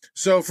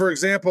 So, for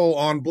example,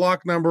 on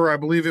block number, I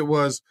believe it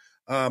was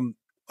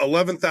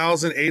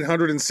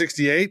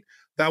 11,868.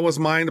 That was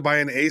mined by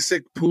an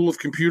ASIC pool of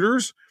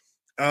computers,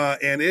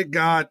 and it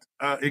got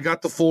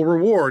the full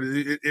reward.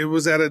 It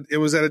was at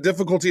a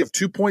difficulty of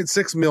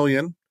 2.6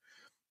 million,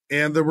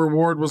 and the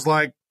reward was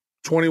like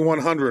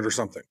 2,100 or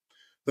something.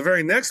 The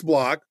very next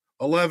block,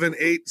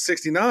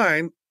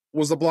 11,869,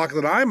 was the block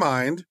that I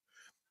mined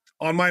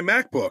on my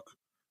MacBook.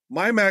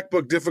 My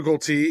MacBook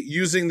difficulty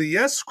using the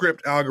Yes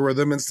script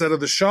algorithm instead of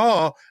the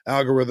SHA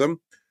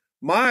algorithm,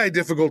 my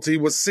difficulty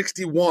was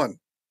 61.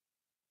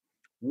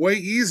 Way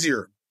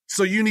easier.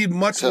 So you need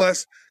much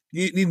less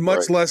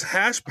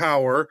hash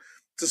power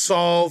to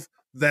solve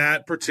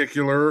that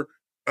particular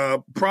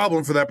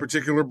problem for that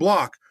particular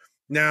block.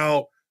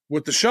 Now,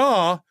 with the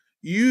SHA,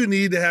 you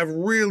need to have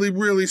really,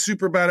 really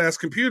super badass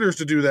computers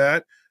to do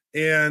that.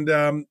 And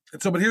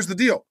but here's the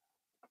deal.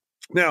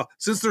 Now,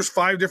 since there's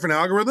 5 different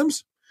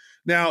algorithms,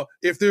 now,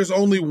 if there's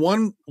only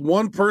one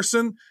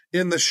person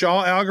in the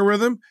SHA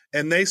algorithm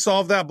and they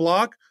solve that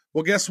block,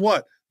 well, guess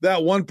what?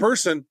 That one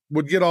person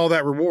would get all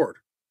that reward.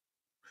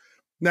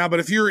 Now, but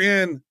if you're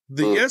in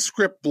the Yes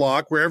script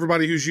block where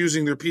everybody who's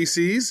using their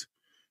PCs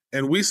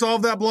and we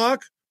solve that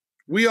block,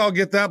 we all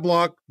get that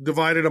block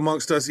divided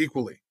amongst us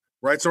equally,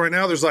 right? So right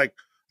now there's like,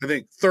 I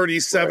think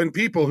 37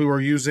 people who are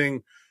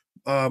using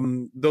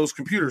those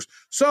computers.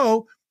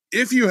 So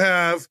if you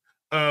have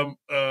an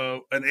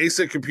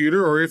ASIC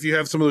computer, or if you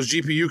have some of those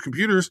GPU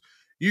computers,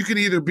 you can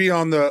either be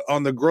on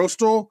the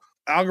Grostal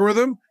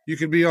algorithm, you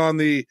can be on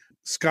the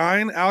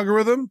Skyne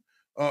algorithm,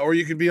 or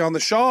you can be on the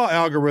SHA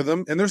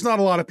algorithm, and there's not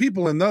a lot of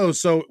people in those.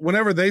 So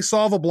whenever they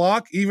solve a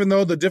block, even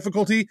though the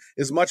difficulty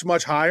is much,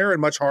 much higher and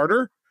much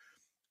harder,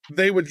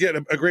 they would get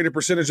a greater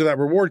percentage of that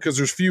reward because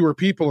there's fewer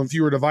people and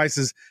fewer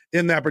devices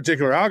in that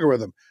particular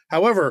algorithm.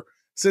 However,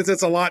 since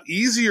it's a lot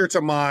easier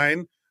to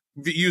mine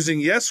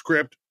using Yes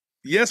script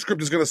is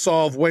going to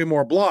solve way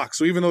more blocks.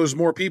 So even though there's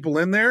more people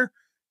in there,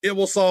 it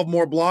will solve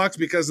more blocks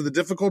because of the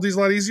difficulty is a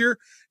lot easier.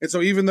 And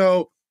so even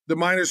though the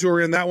miners who are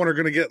in that one are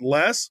going to get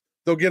less,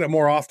 they'll get it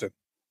more often.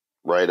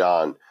 Right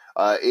on.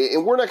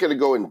 And we're not going to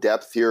go in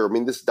depth here. I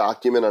mean, this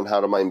document on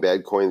how to mine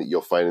BADcoin that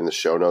you'll find in the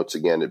show notes,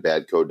 again, at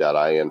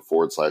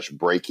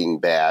badco.in/breaking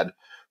bad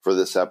for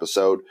this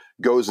episode,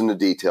 goes into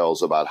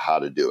details about how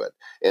to do it.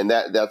 And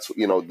that's,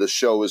 the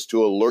show is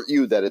to alert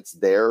you that it's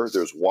there.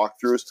 There's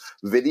walkthroughs.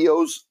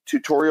 Videos,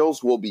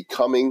 tutorials will be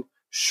coming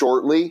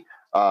shortly.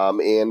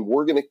 And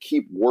we're going to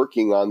keep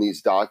working on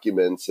these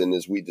documents. And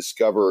as we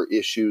discover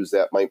issues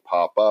that might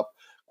pop up,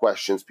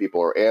 questions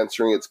people are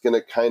answering, it's going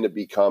to kind of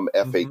become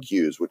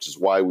FAQs, which is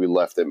why we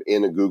left them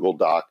in a Google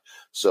Doc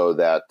so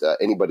that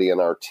anybody on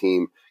our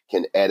team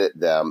can edit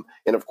them.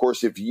 And of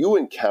course, if you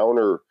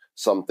encounter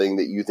something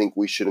that you think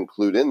we should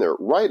include in there,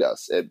 write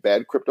us at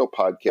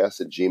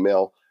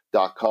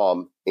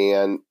badcryptopodcast@gmail.com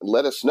and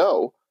let us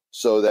know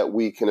so that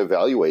we can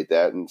evaluate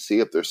that and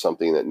see if there's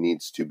something that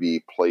needs to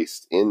be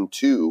placed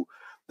into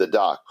the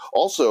doc.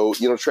 Also,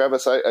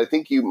 Travis, I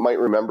think you might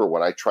remember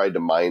when I tried to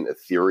mine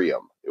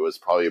Ethereum. It was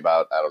probably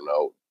about,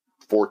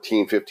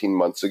 14, 15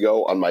 months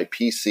ago on my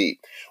PC,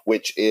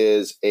 which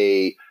is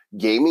a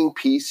gaming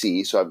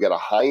PC. So I've got a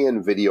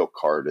high-end video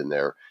card in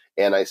there.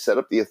 And I set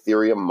up the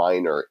Ethereum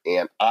miner,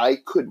 and I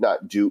could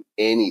not do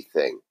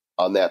anything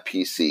on that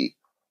PC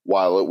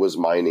while it was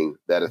mining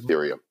that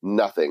Ethereum.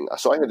 Nothing.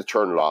 So I had to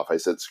turn it off. I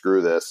said,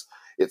 screw this.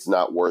 It's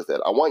not worth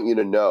it. I want you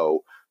to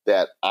know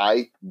that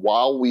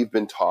while we've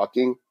been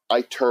talking,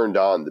 I turned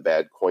on the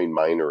BADcoin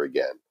miner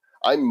again.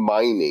 I'm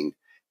mining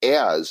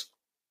as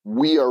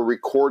we are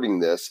recording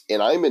this,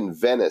 and I'm in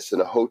Venice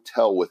in a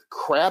hotel with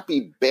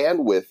crappy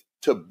bandwidth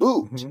to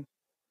boot.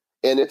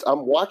 And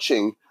I'm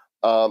watching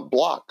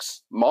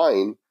blocks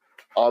mine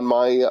on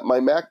my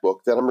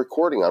MacBook that I'm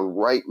recording on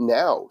right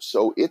now.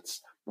 So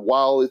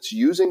while it's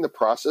using the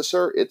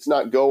processor, it's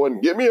not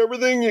going, give me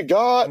everything you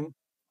got.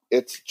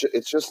 It's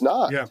just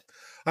not. Yeah.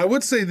 I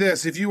would say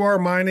this, if you are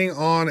mining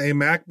on a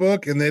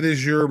MacBook and that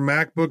is your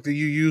MacBook that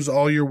you use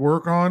all your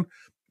work on,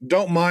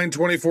 don't mine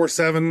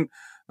 24/7,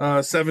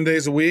 7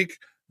 days a week,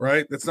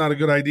 right? That's not a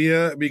good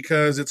idea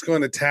because it's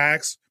going to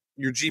tax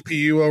your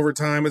GPU over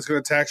time. It's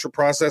going to tax your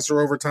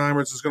processor over time,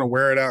 or it's just going to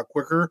wear it out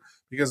quicker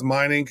because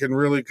mining can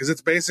really, because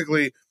it's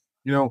basically,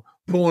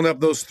 pulling up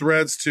those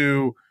threads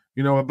to,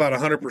 about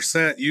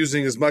 100%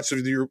 using as much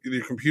of your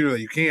computer that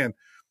you can.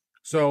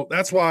 So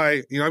that's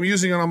why, I'm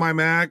using it on my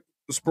Mac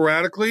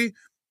sporadically,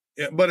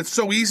 but it's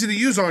so easy to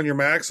use on your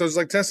Mac. So it's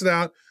like, test it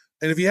out.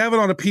 And if you have it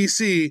on a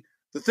PC,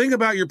 the thing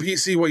about your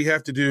PC, what you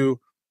have to do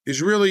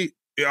is really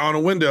on a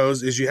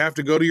Windows is you have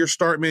to go to your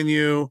start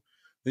menu,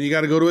 then you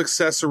got to go to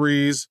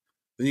accessories,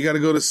 then you got to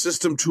go to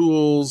system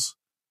tools,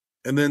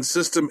 and then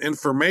system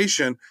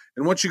information.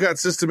 And once you got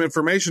system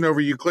information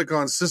over, you click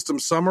on system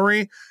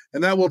summary,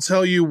 and that will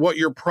tell you what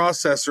your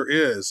processor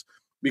is,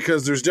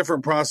 because there's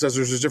different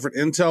processors. There's different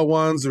Intel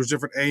ones, there's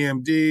different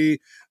AMD,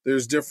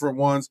 there's different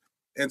ones.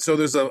 And so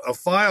there's a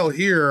file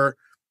here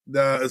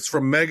it's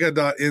from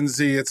mega.nz.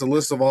 It's a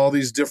list of all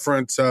these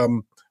different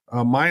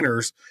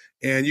miners,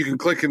 and you can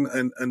click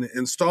and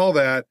install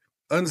that,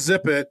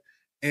 unzip it,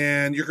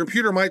 and your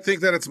computer might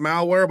think that it's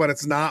malware, but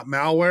it's not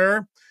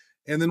malware.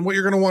 And then what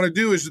you're going to want to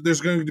do is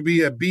there's going to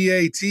be a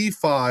BAT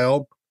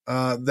file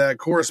that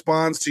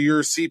corresponds to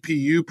your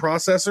CPU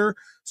processor.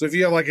 So if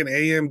you have like an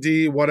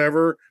AMD,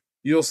 whatever,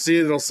 you'll see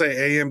it. It'll say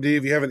AMD.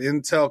 If you have an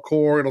Intel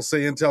Core, it'll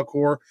say Intel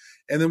Core.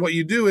 And then what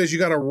you do is you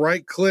got to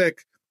right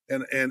click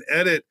and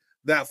edit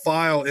that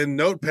file in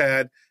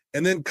Notepad,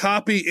 and then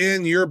copy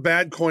in your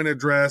BADcoin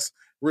address,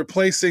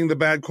 replacing the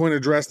BADcoin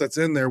address that's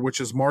in there, which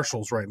is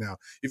Marshall's right now.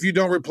 If you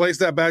don't replace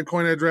that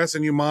BADcoin address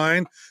and you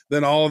mine,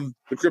 then all of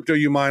the crypto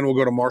you mine will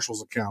go to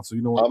Marshall's account. So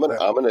you know what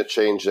I'm gonna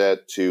change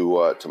that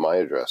to my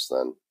address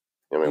then.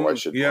 I mean, why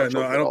should I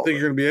don't think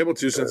you're gonna be able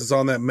to, since it's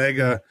on that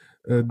mega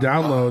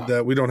download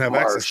that we don't have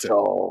access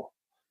to.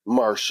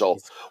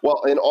 Marshall.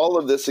 Well, and all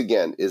of this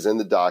again is in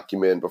the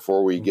document.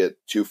 Before we get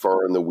too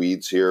far in the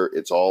weeds here,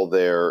 it's all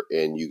there.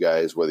 And you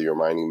guys, whether you're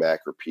mining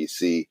Mac or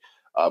PC,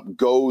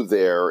 go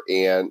there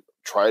and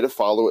try to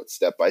follow it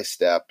step by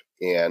step.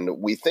 And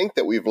we think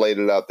that we've laid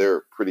it out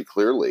there pretty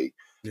clearly.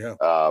 Yeah.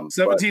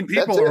 17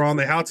 people are on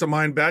the How to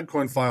Mine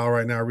BADcoin file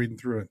right now, reading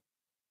through it.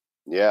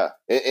 Yeah,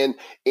 and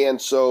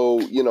so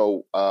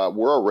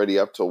we're already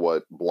up to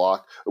what's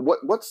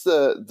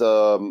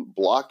the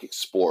Block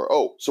Explorer?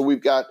 Oh, so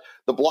we've got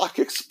the Block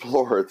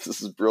Explorer.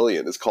 This is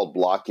brilliant. It's called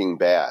Blocking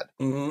Bad.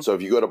 Mm-hmm. So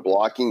if you go to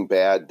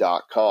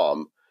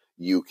blockingbad.com,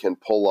 you can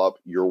pull up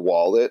your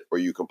wallet, or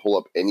you can pull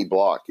up any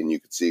block, and you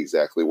can see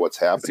exactly what's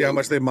happening. See how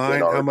much they mine,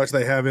 how much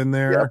they have in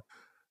there. Yep.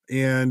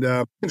 And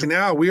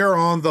now we are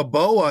on the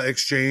BOA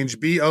exchange,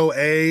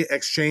 BOA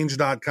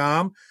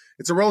exchange.com.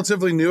 It's a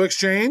relatively new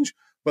exchange,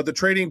 but the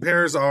trading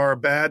pairs are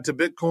BAD to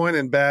Bitcoin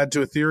and BAD to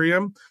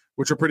Ethereum,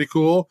 which are pretty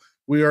cool.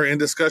 We are in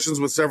discussions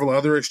with several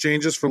other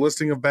exchanges for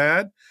listing of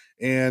BAD,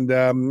 and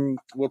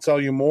we'll tell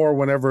you more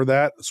whenever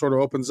that sort of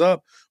opens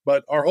up.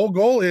 But our whole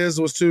goal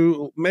was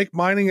to make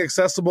mining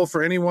accessible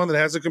for anyone that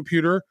has a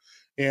computer,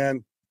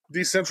 and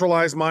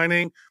decentralize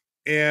mining,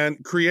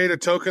 and create a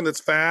token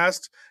that's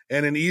fast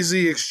and an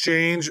easy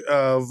exchange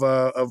of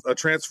a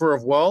transfer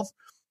of wealth.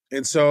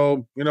 And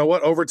so, you know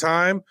what, over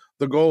time,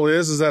 the goal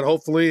is that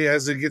hopefully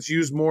as it gets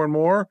used more and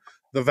more,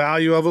 the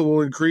value of it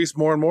will increase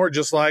more and more,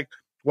 just like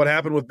what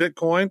happened with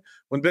Bitcoin.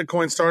 When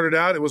Bitcoin started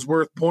out, it was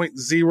worth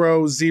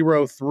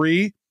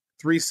 0.003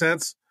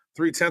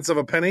 3/10 of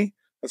a penny.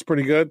 That's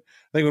pretty good.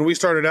 I think when we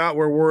started out,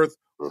 we're worth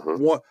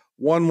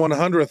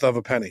 1/100th of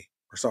a penny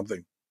or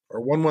something,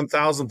 or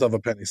 1/1000th of a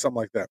penny, something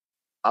like that.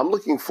 I'm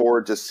looking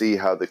forward to see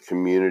how the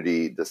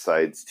community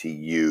decides to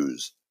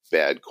use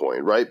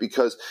BADcoin, right?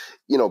 Because,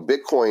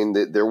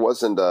 Bitcoin, there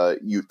wasn't a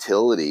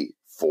utility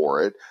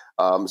for it.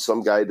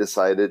 Some guy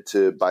decided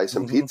to buy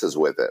some pizzas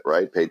with it,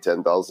 right? Pay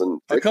 10,000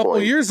 Bitcoin. A couple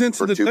of years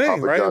into the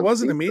thing, right? It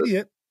wasn't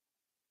immediate.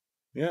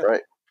 Yeah.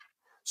 Right.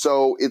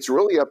 So it's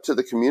really up to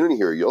the community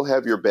here. You'll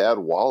have your BAD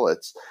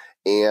wallets,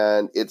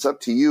 and it's up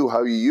to you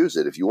how you use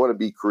it. If you want to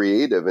be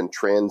creative and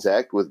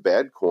transact with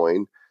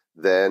BADcoin,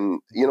 then,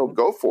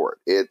 go for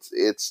it.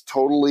 It's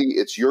totally,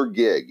 it's your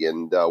gig.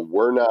 And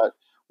we're not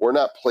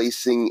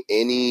placing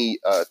any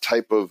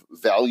type of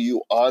value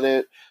on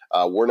it.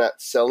 We're not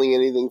selling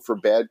anything for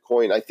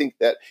BADcoin. I think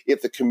that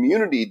if the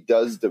community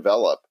does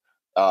develop,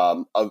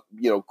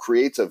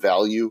 creates a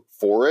value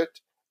for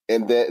it,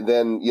 and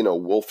then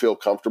we'll feel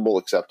comfortable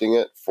accepting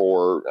it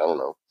for, I don't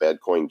know,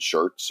 BADcoin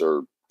shirts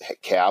or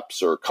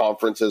caps or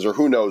conferences or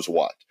who knows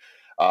what.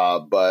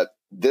 But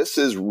this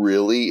is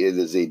it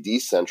is a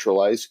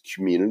decentralized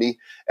community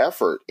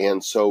effort.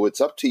 And so it's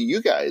up to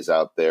you guys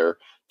out there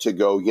to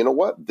go, you know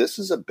what, this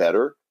is a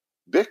better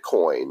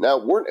Bitcoin. Now,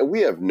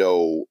 we have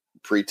no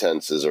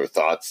pretenses or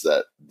thoughts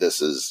that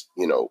this is,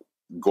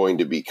 going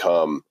to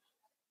become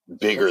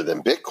bigger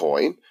than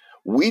Bitcoin.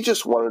 We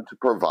just wanted to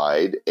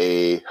provide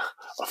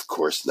of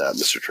course not,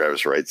 Mr.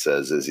 Travis Wright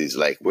says, he's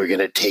like, we're going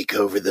to take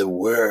over the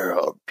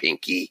world,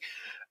 Pinky.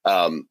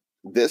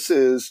 This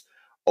is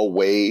a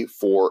way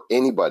for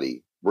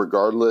anybody,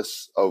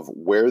 regardless of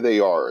where they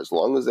are, as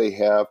long as they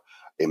have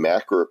a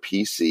Mac or a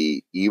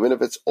PC, even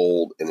if it's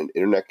old and an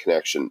internet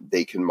connection,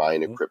 they can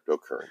mine a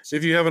cryptocurrency.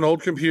 If you have an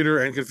old computer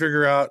and can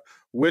figure out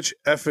which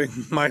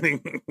effing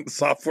mining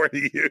software to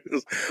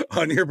use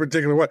on your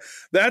particular one,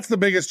 that's the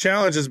biggest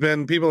challenge. Has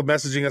been people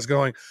messaging us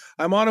going,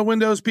 I'm on a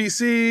Windows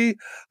PC,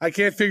 I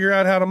can't figure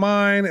out how to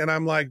mine. And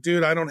I'm like,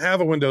 dude, I don't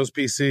have a Windows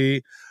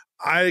PC.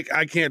 I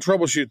can't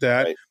troubleshoot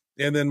that. Right.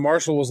 And then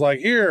Marshall was like,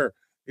 here's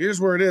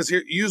where it is.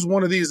 Here, use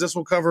one of these. This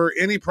will cover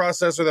any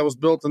processor that was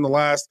built in the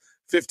last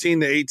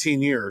 15 to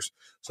 18 years.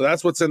 So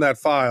that's what's in that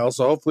file.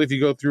 So hopefully if you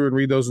go through and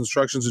read those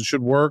instructions, it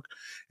should work.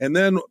 And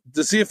then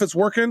to see if it's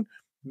working,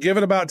 give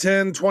it about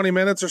 10, 20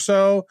 minutes or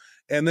so,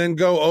 and then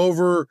go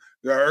over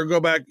or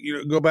go back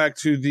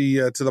to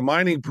the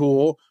mining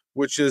pool,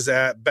 which is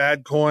at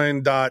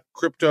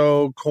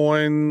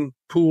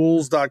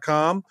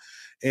badcoin.cryptocoinpools.com.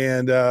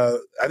 And I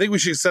think we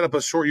should set up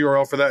a short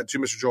URL for that too,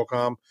 Mr. Joel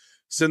Com.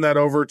 Send that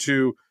over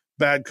to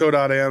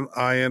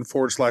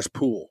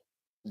badco.in/pool.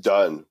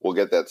 Done. We'll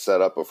get that set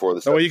up before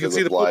the you can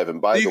see the live.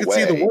 And by the way, you can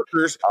see the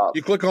workers.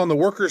 You click on the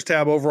workers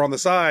tab over on the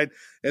side,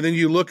 and then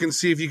you look and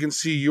see if you can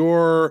see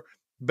your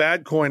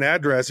BADcoin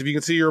address. If you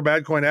can see your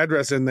BADcoin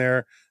address in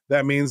there,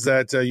 that means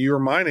that you're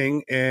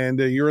mining and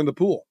you're in the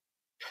pool.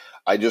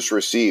 I just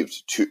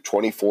received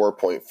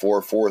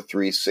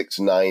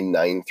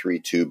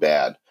 24.443699932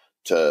 BAD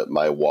to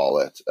my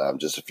wallet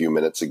just a few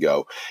minutes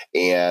ago.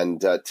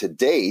 And to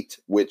date,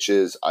 which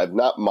is I've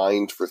not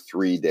mined for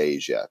 3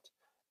 days yet.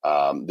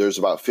 There's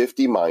about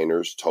 50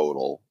 miners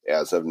total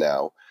as of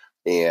now.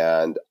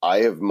 And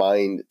I have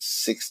mined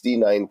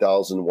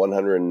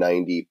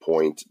 69,190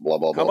 point blah,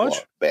 blah, blah, blah,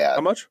 BAD.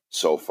 How much?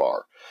 So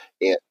far.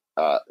 And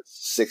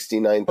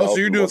 69,000. Oh, so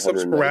you're doing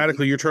something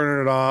sporadically. You're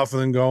turning it off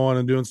and then going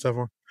and doing stuff.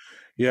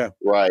 Yeah.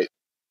 Right.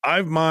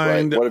 I've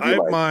mined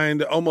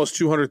almost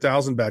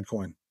 200,000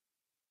 BADcoin.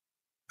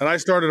 And I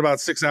started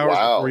about 6 hours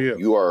before you.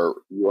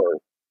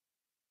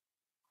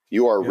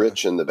 You are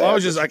rich in the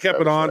BAD. I kept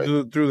it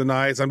on through the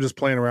nights. I'm just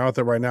playing around with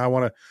it right now. I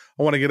want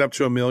to get up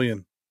to 1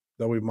 million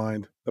that we've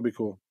mined. That'd be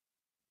cool.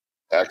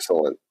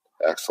 Excellent.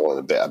 A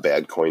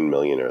BADcoin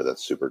millionaire.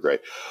 That's super great.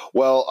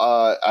 Well,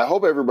 I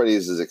hope everybody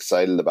is as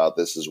excited about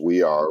this as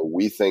we are.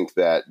 We think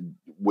that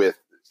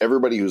with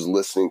everybody who's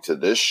listening to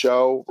this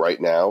show right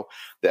now,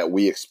 that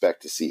we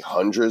expect to see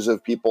hundreds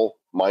of people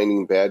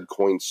mining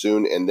BADcoin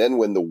soon. And then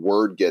when the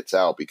word gets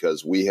out,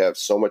 because we have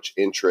so much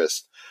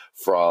interest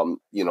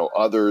from,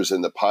 others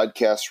in the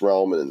podcast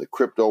realm and in the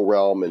crypto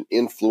realm and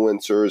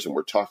influencers, and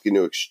we're talking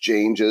to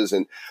exchanges,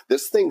 and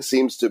this thing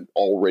seems to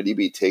already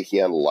be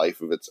taking on a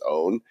life of its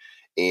own.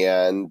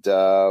 And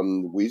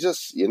we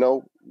just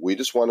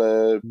want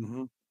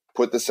to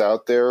put this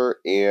out there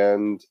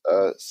and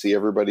see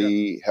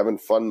everybody having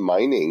fun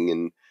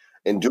mining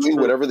and doing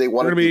whatever they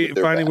want to do.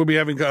 We'll be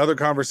having other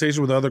conversations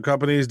with other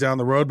companies down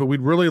the road, but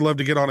we'd really love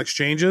to get on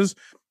exchanges.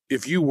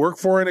 If you work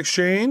for an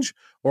exchange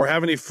or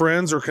have any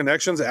friends or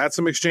connections at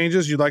some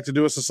exchanges, you'd like to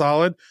do us a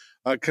solid,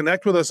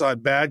 connect with us at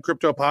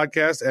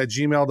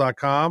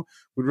badcryptopodcast@gmail.com.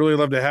 We'd really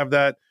love to have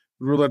that.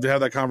 We'd really love to have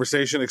that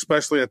conversation,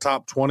 especially a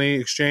top 20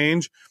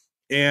 exchange.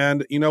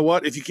 And you know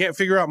what? If you can't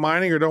figure out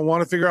mining or don't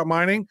want to figure out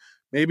mining,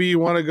 maybe you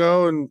want to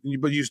go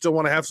but you still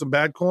want to have some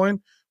BADcoin.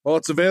 Well,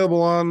 it's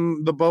available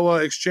on the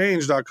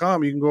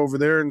boaexchange.com. You can go over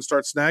there and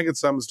start snagging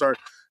some and start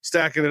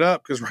stacking it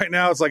up, because right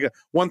now it's like a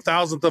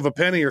 1,000th of a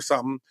penny or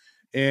something.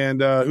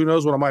 And who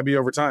knows what it might be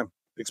over time,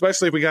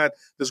 especially if we got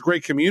this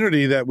great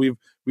community that we've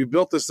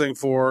built this thing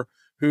for,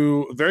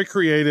 who very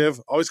creative,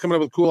 always coming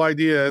up with cool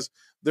ideas.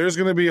 There's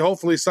going to be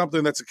hopefully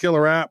something that's a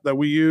killer app that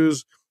we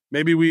use.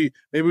 Maybe we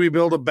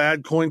build a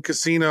BADcoin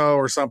casino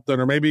or something,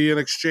 or maybe an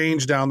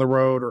exchange down the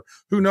road, or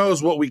who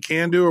knows what we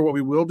can do or what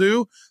we will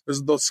do.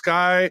 The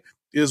sky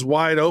is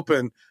wide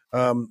open,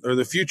 or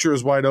the future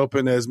is wide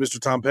open, as Mr.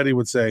 Tom Petty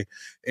would say.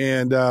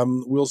 And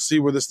we'll see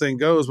where this thing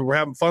goes, but we're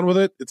having fun with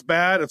it. It's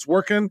BAD. It's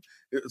working.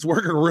 It's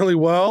working really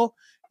well,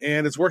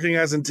 and it's working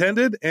as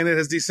intended, and it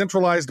has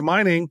decentralized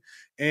mining.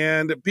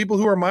 And people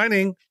who are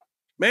mining,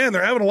 man,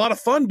 they're having a lot of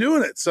fun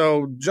doing it.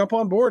 So jump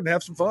on board and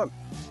have some fun.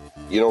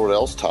 You know what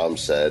else Tom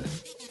said?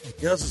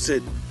 He also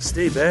said,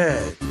 stay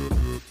bad.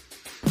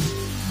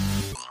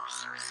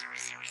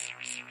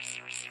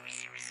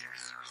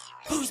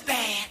 Who's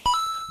bad?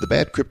 The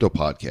Bad Crypto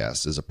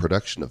Podcast is a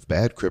production of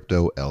Bad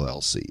Crypto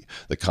LLC.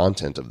 The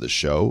content of the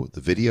show,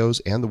 the videos,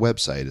 and the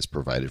website is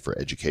provided for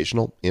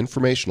educational,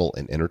 informational,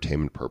 and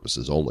entertainment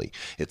purposes only.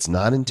 It's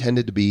not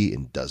intended to be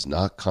and does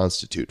not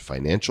constitute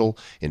financial,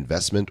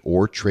 investment,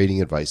 or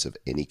trading advice of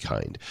any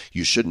kind.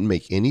 You shouldn't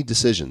make any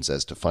decisions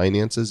as to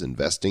finances,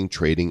 investing,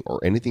 trading, or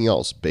anything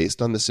else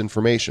based on this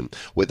information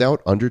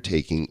without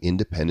undertaking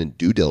independent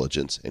due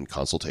diligence and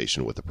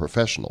consultation with a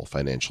professional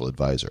financial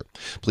advisor.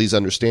 Please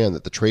understand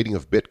that the trading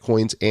of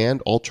Bitcoins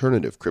and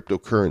alternative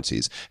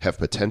cryptocurrencies have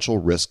potential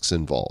risks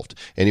involved.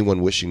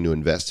 Anyone wishing to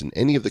invest in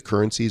any of the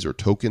currencies or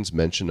tokens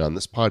mentioned on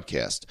this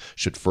podcast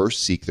should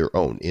first seek their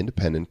own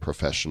independent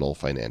professional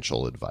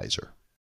financial advisor.